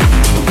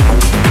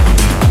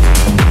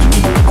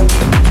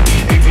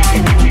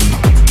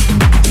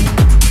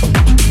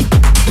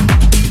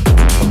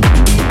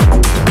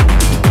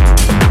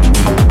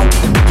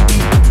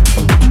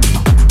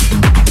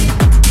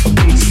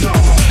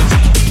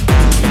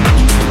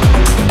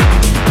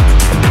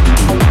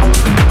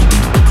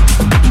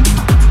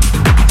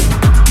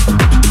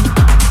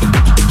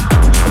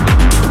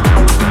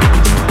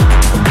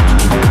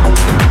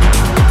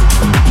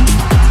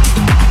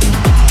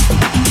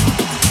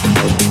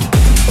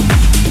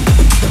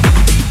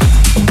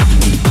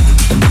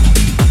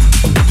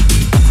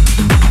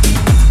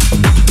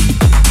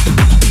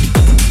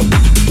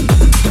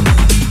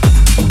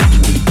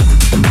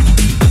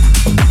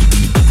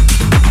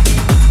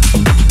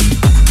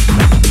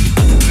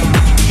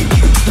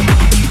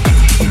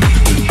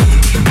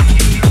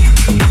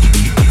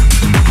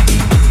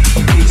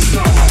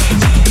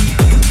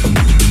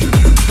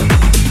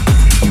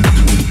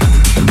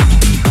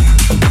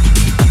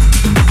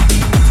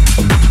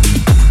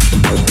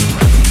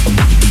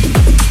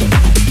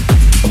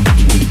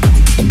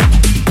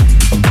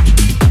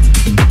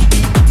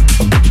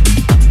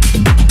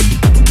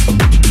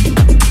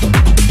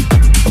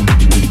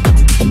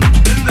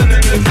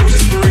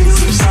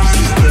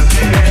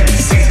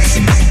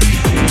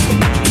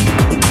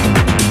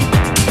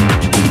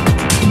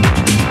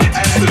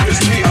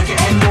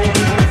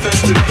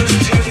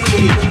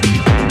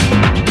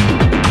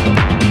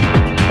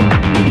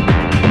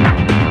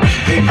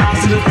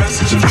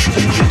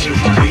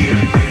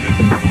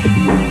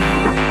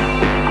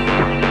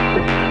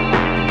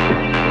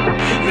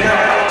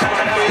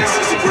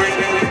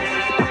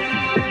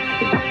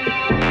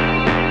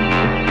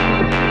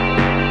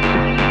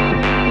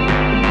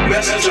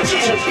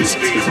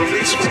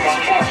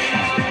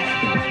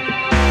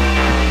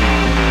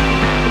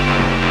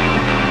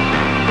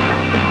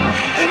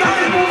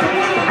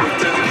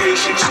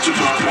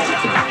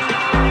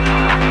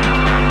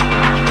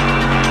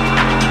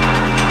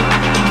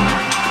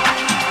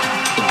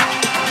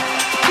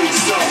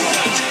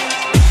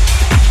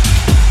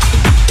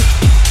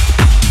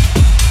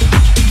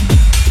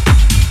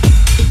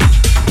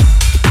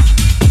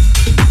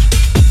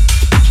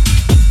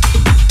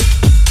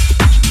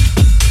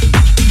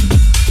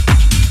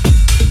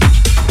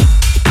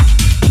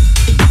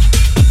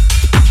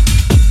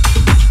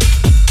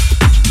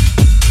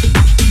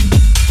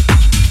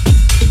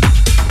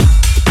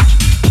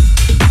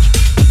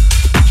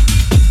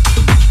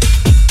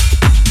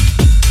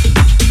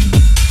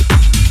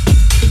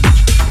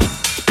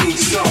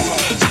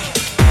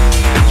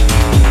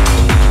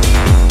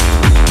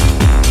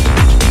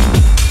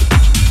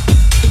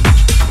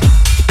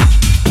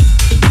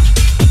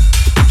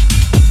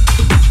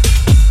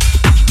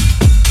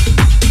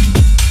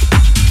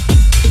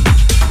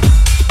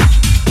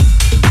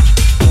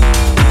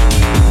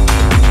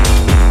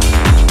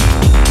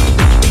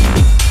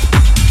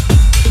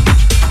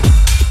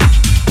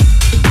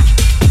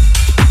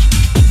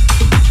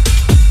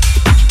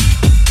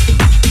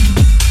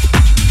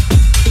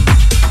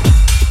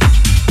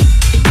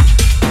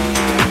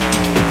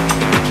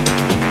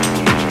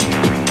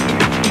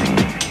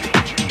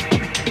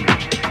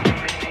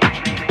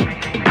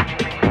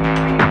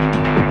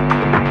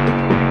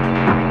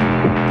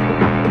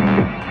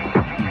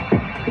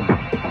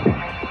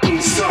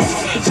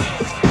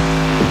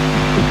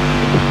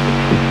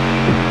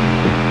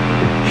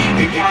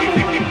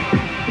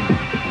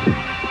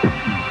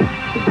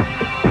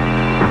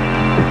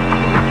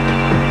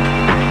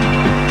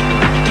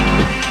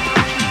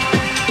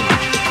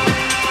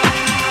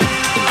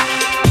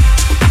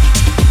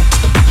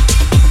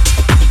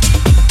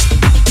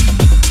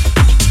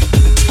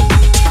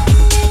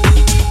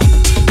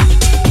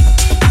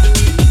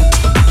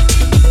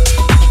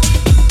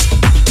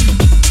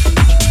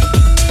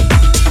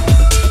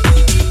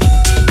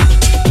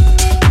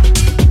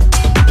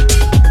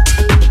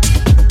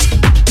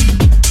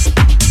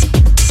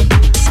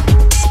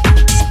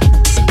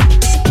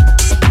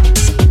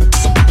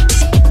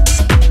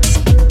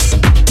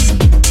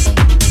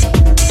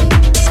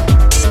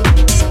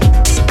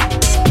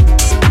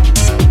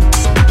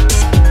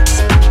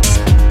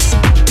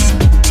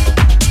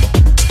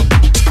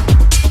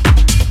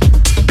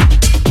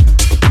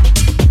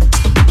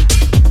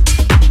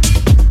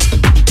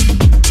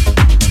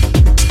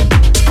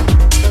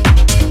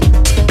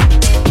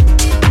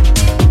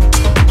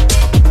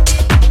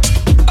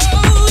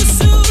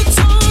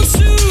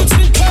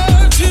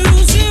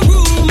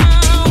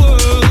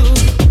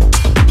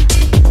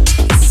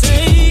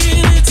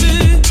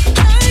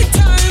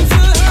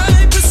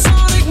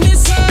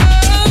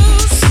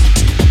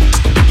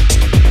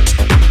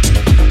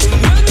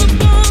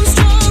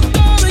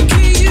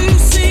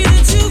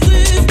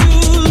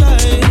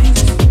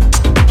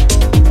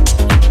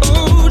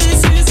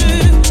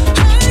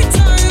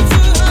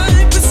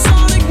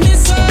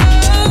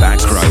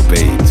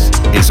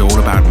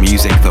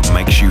 music that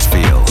makes you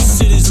feel.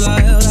 Cities lie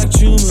like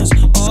tumors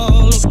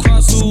all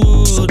across the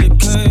world. The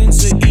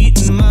kinds of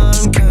eating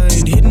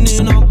mankind, hidden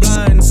in our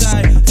blind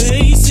side.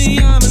 They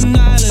say I'm a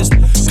nihilist,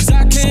 cause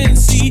I can't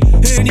see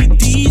any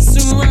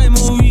decent rhyme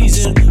or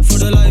reason for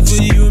the life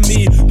of you and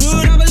me.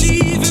 But I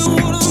believe in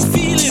what I'm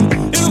feeling.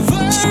 If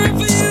I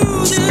for you,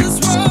 this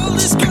world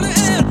is gonna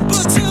end.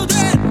 But till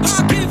then,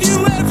 I'll give you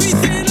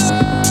everything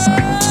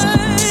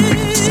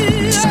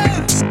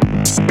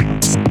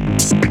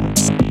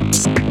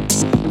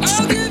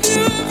I'll give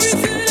you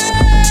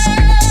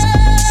everything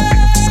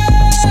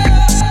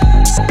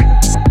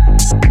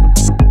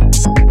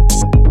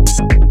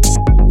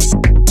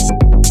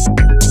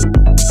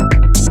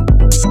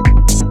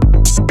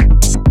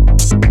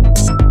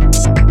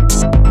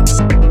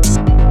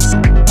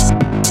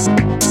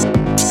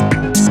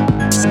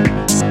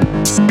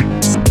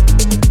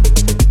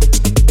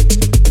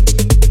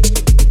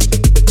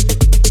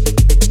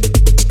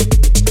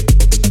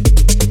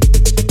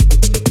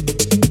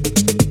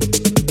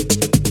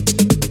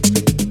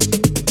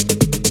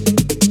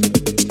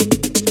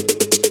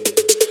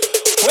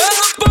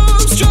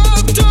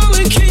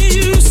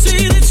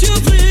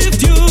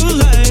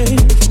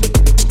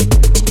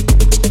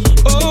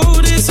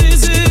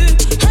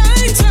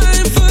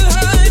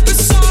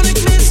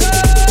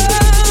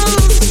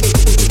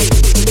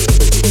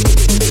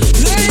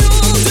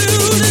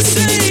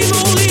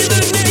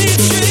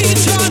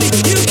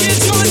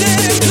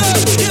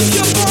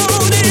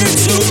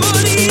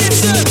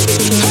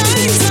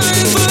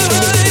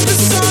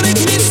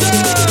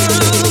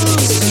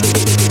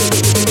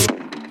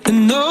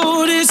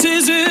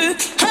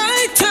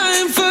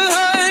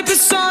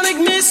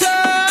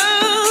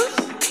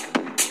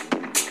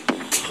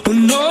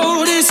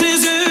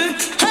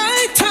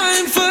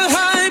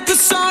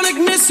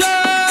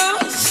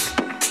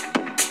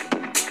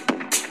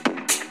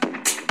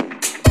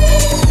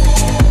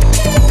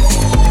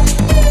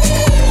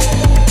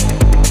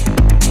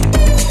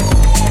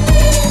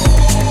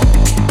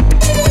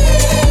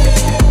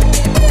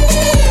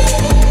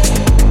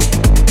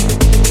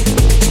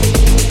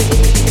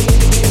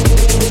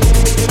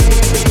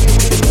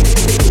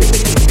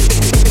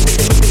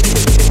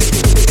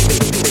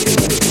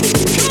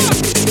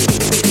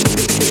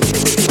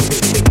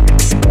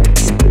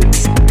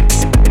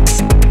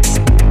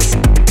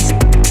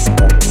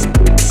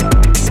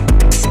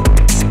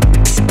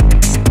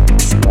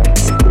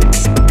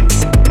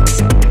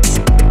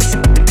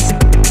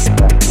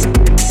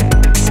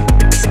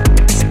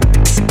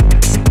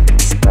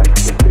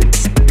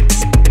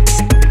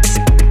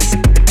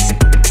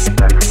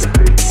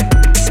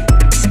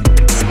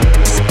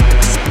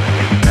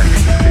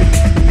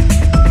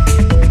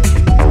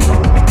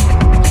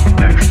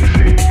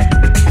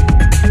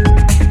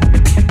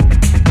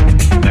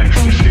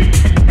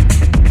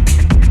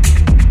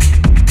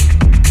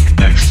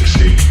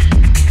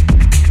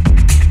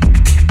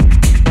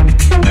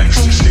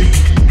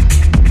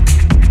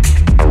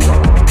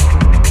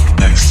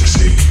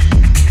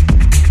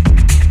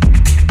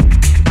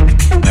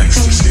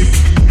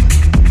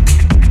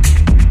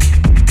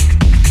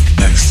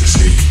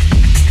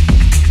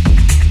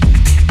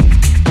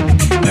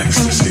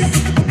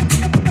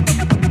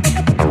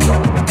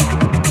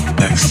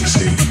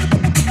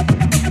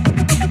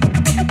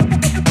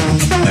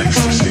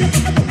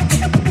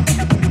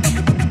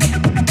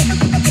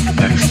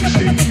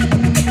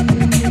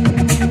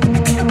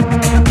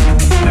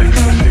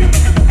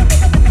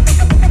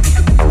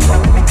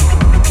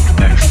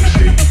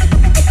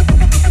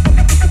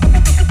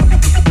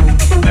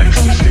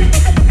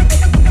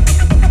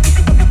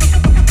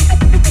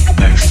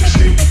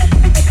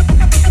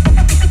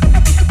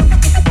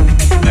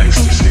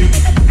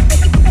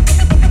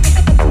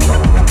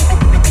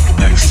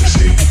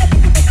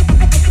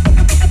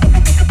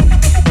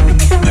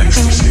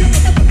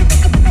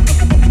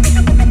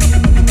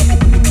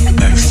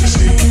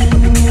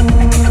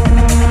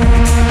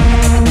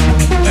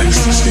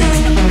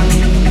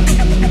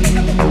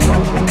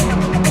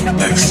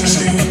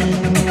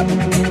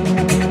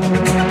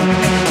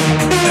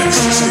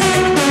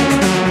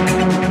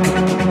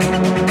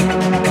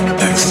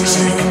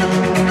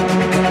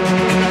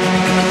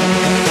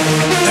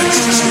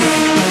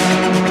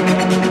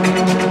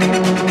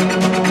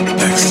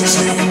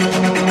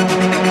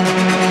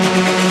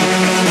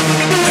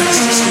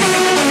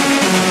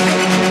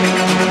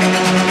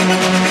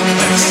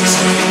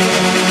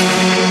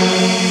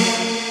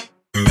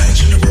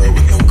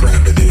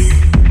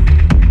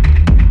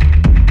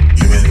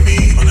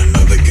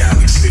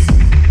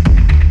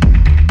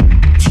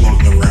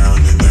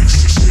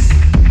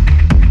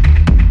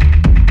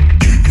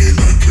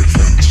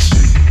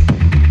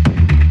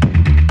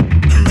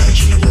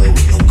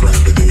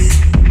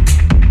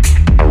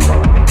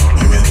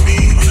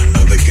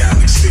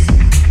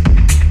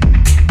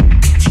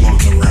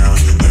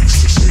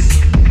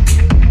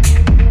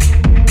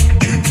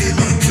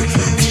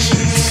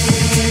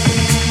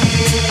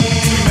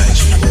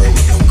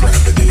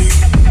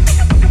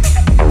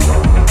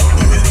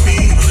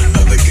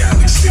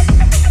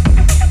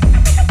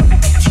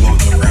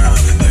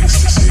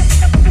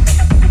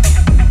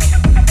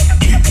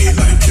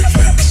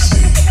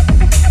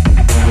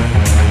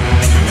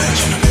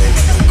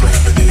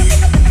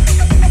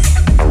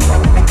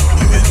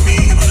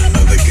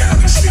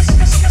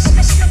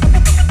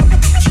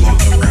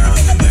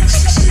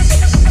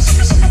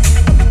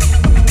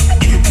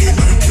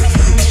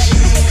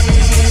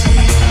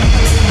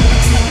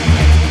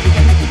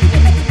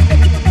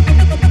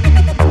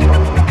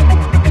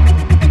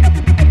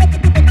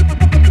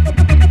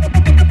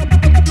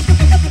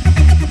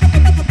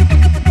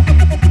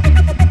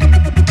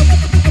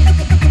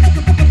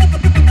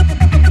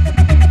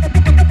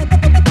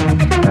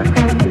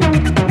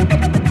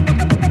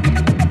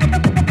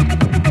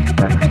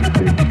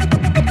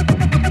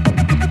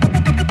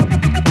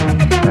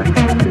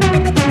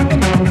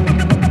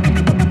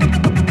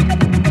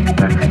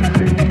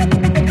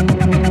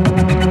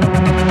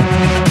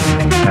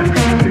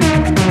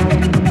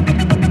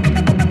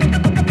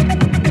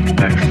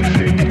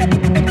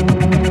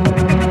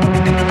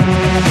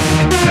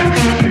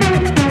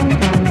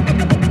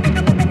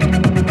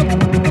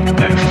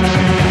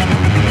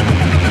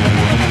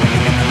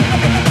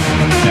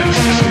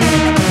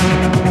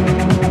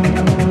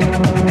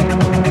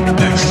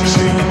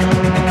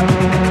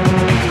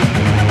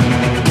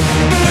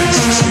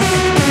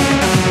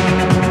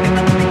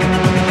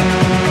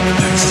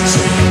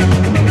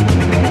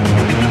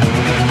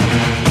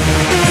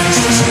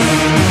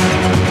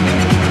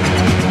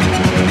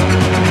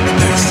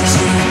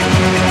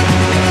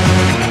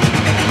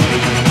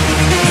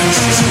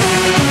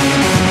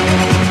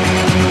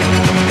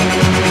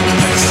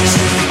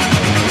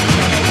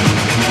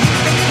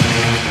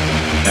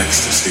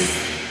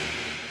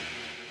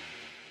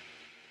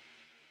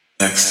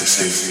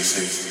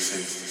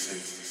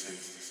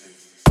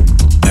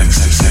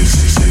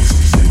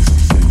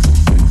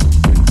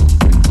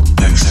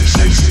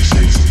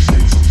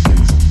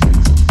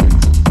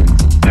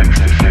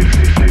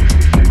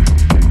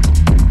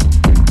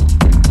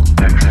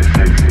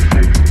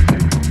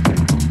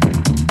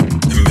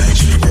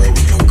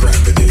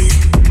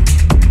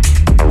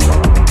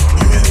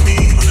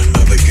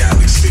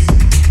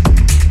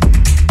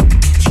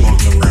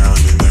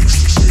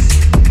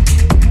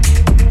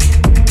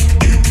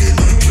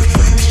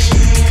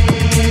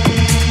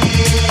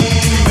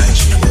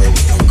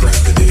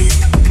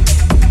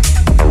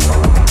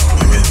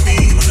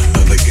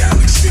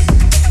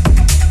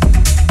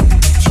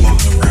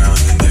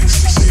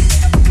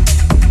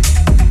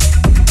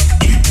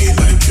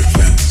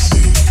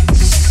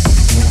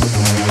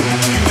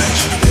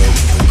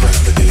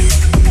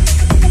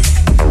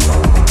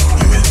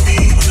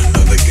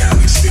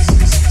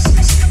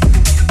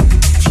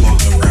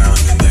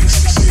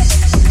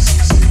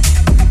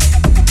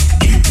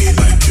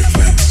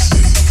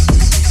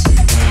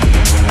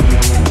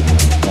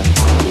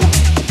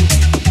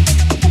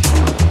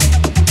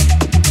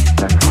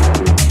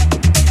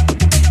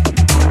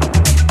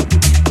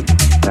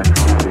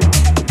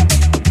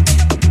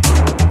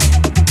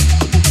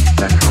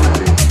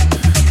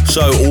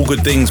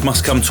Good things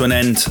must come to an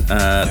end.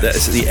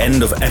 That's at the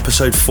end of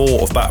episode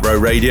 4 of Back Row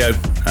Radio.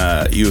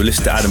 You were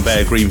listening to Adam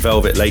Beyer, Green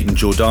Velvet, Leighton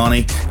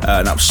Jordani,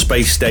 and that was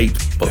Space State,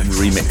 but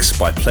remixed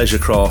by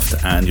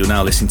Pleasurecraft. And you're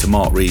now listening to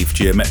Mark Reeve,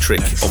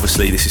 Geometric.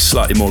 Obviously, this is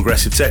slightly more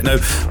aggressive techno.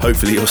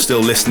 Hopefully, you're still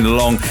listening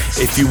along.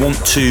 If you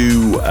want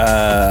to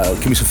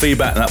give me some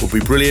feedback, that would be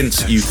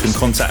brilliant. You can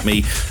contact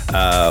me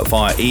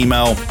via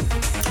email,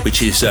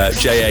 which is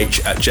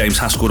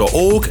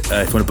jh@jameshaskell.org. If you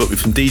want to book me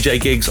some DJ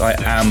gigs, I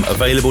am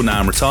available. Now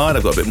I'm retired,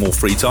 I've got a bit more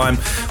free time.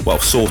 Well,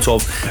 sort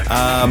of.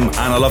 And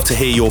I love to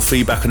hear your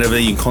feedback and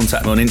everything. You can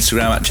contact me on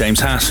Instagram at James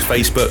Hask,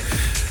 Facebook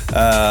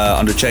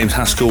under James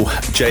Haskell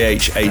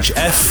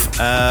JHHF.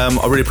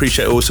 I really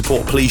appreciate all the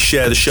support. Please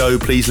share the show.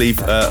 Please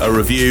leave a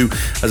review.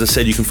 As I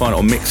said, you can find it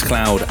on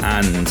Mixcloud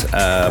and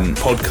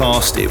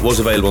podcast. It was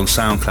available on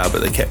SoundCloud,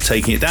 but they kept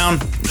taking it down,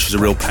 which is a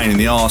real pain in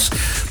the arse.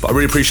 But I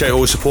really appreciate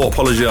all the support.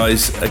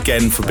 Apologise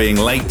again for being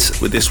late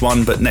with this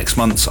one, but next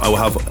month I will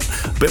have a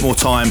bit more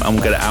time and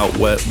we'll get it out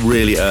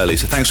really early.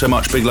 So thanks so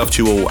much. Big love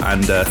to you all,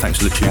 and thanks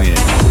for tuning in.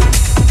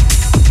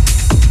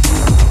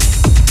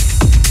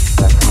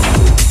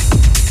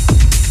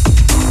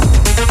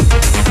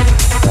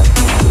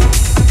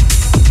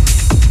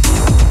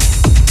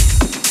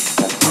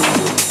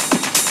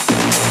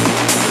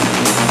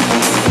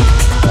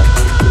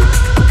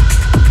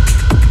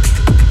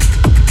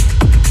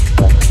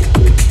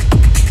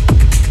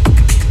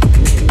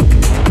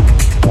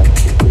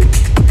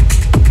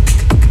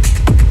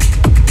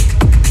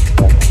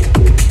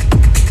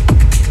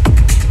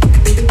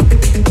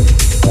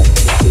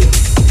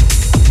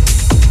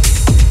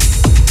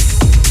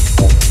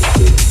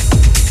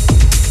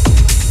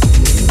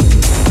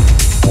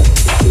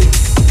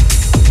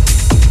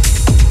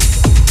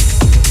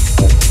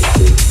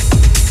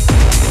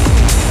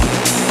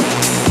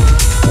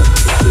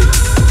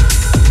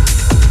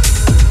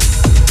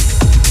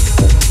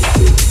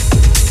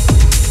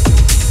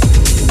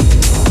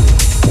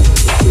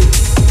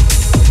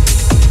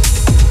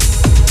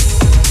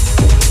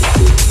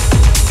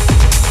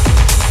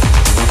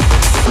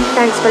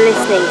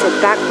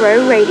 Back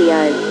Row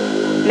Radio.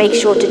 Make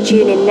sure to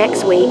tune in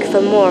next week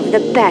for more of the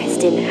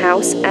best in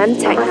house and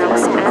tech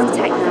house and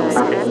tech house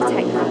and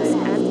tech house.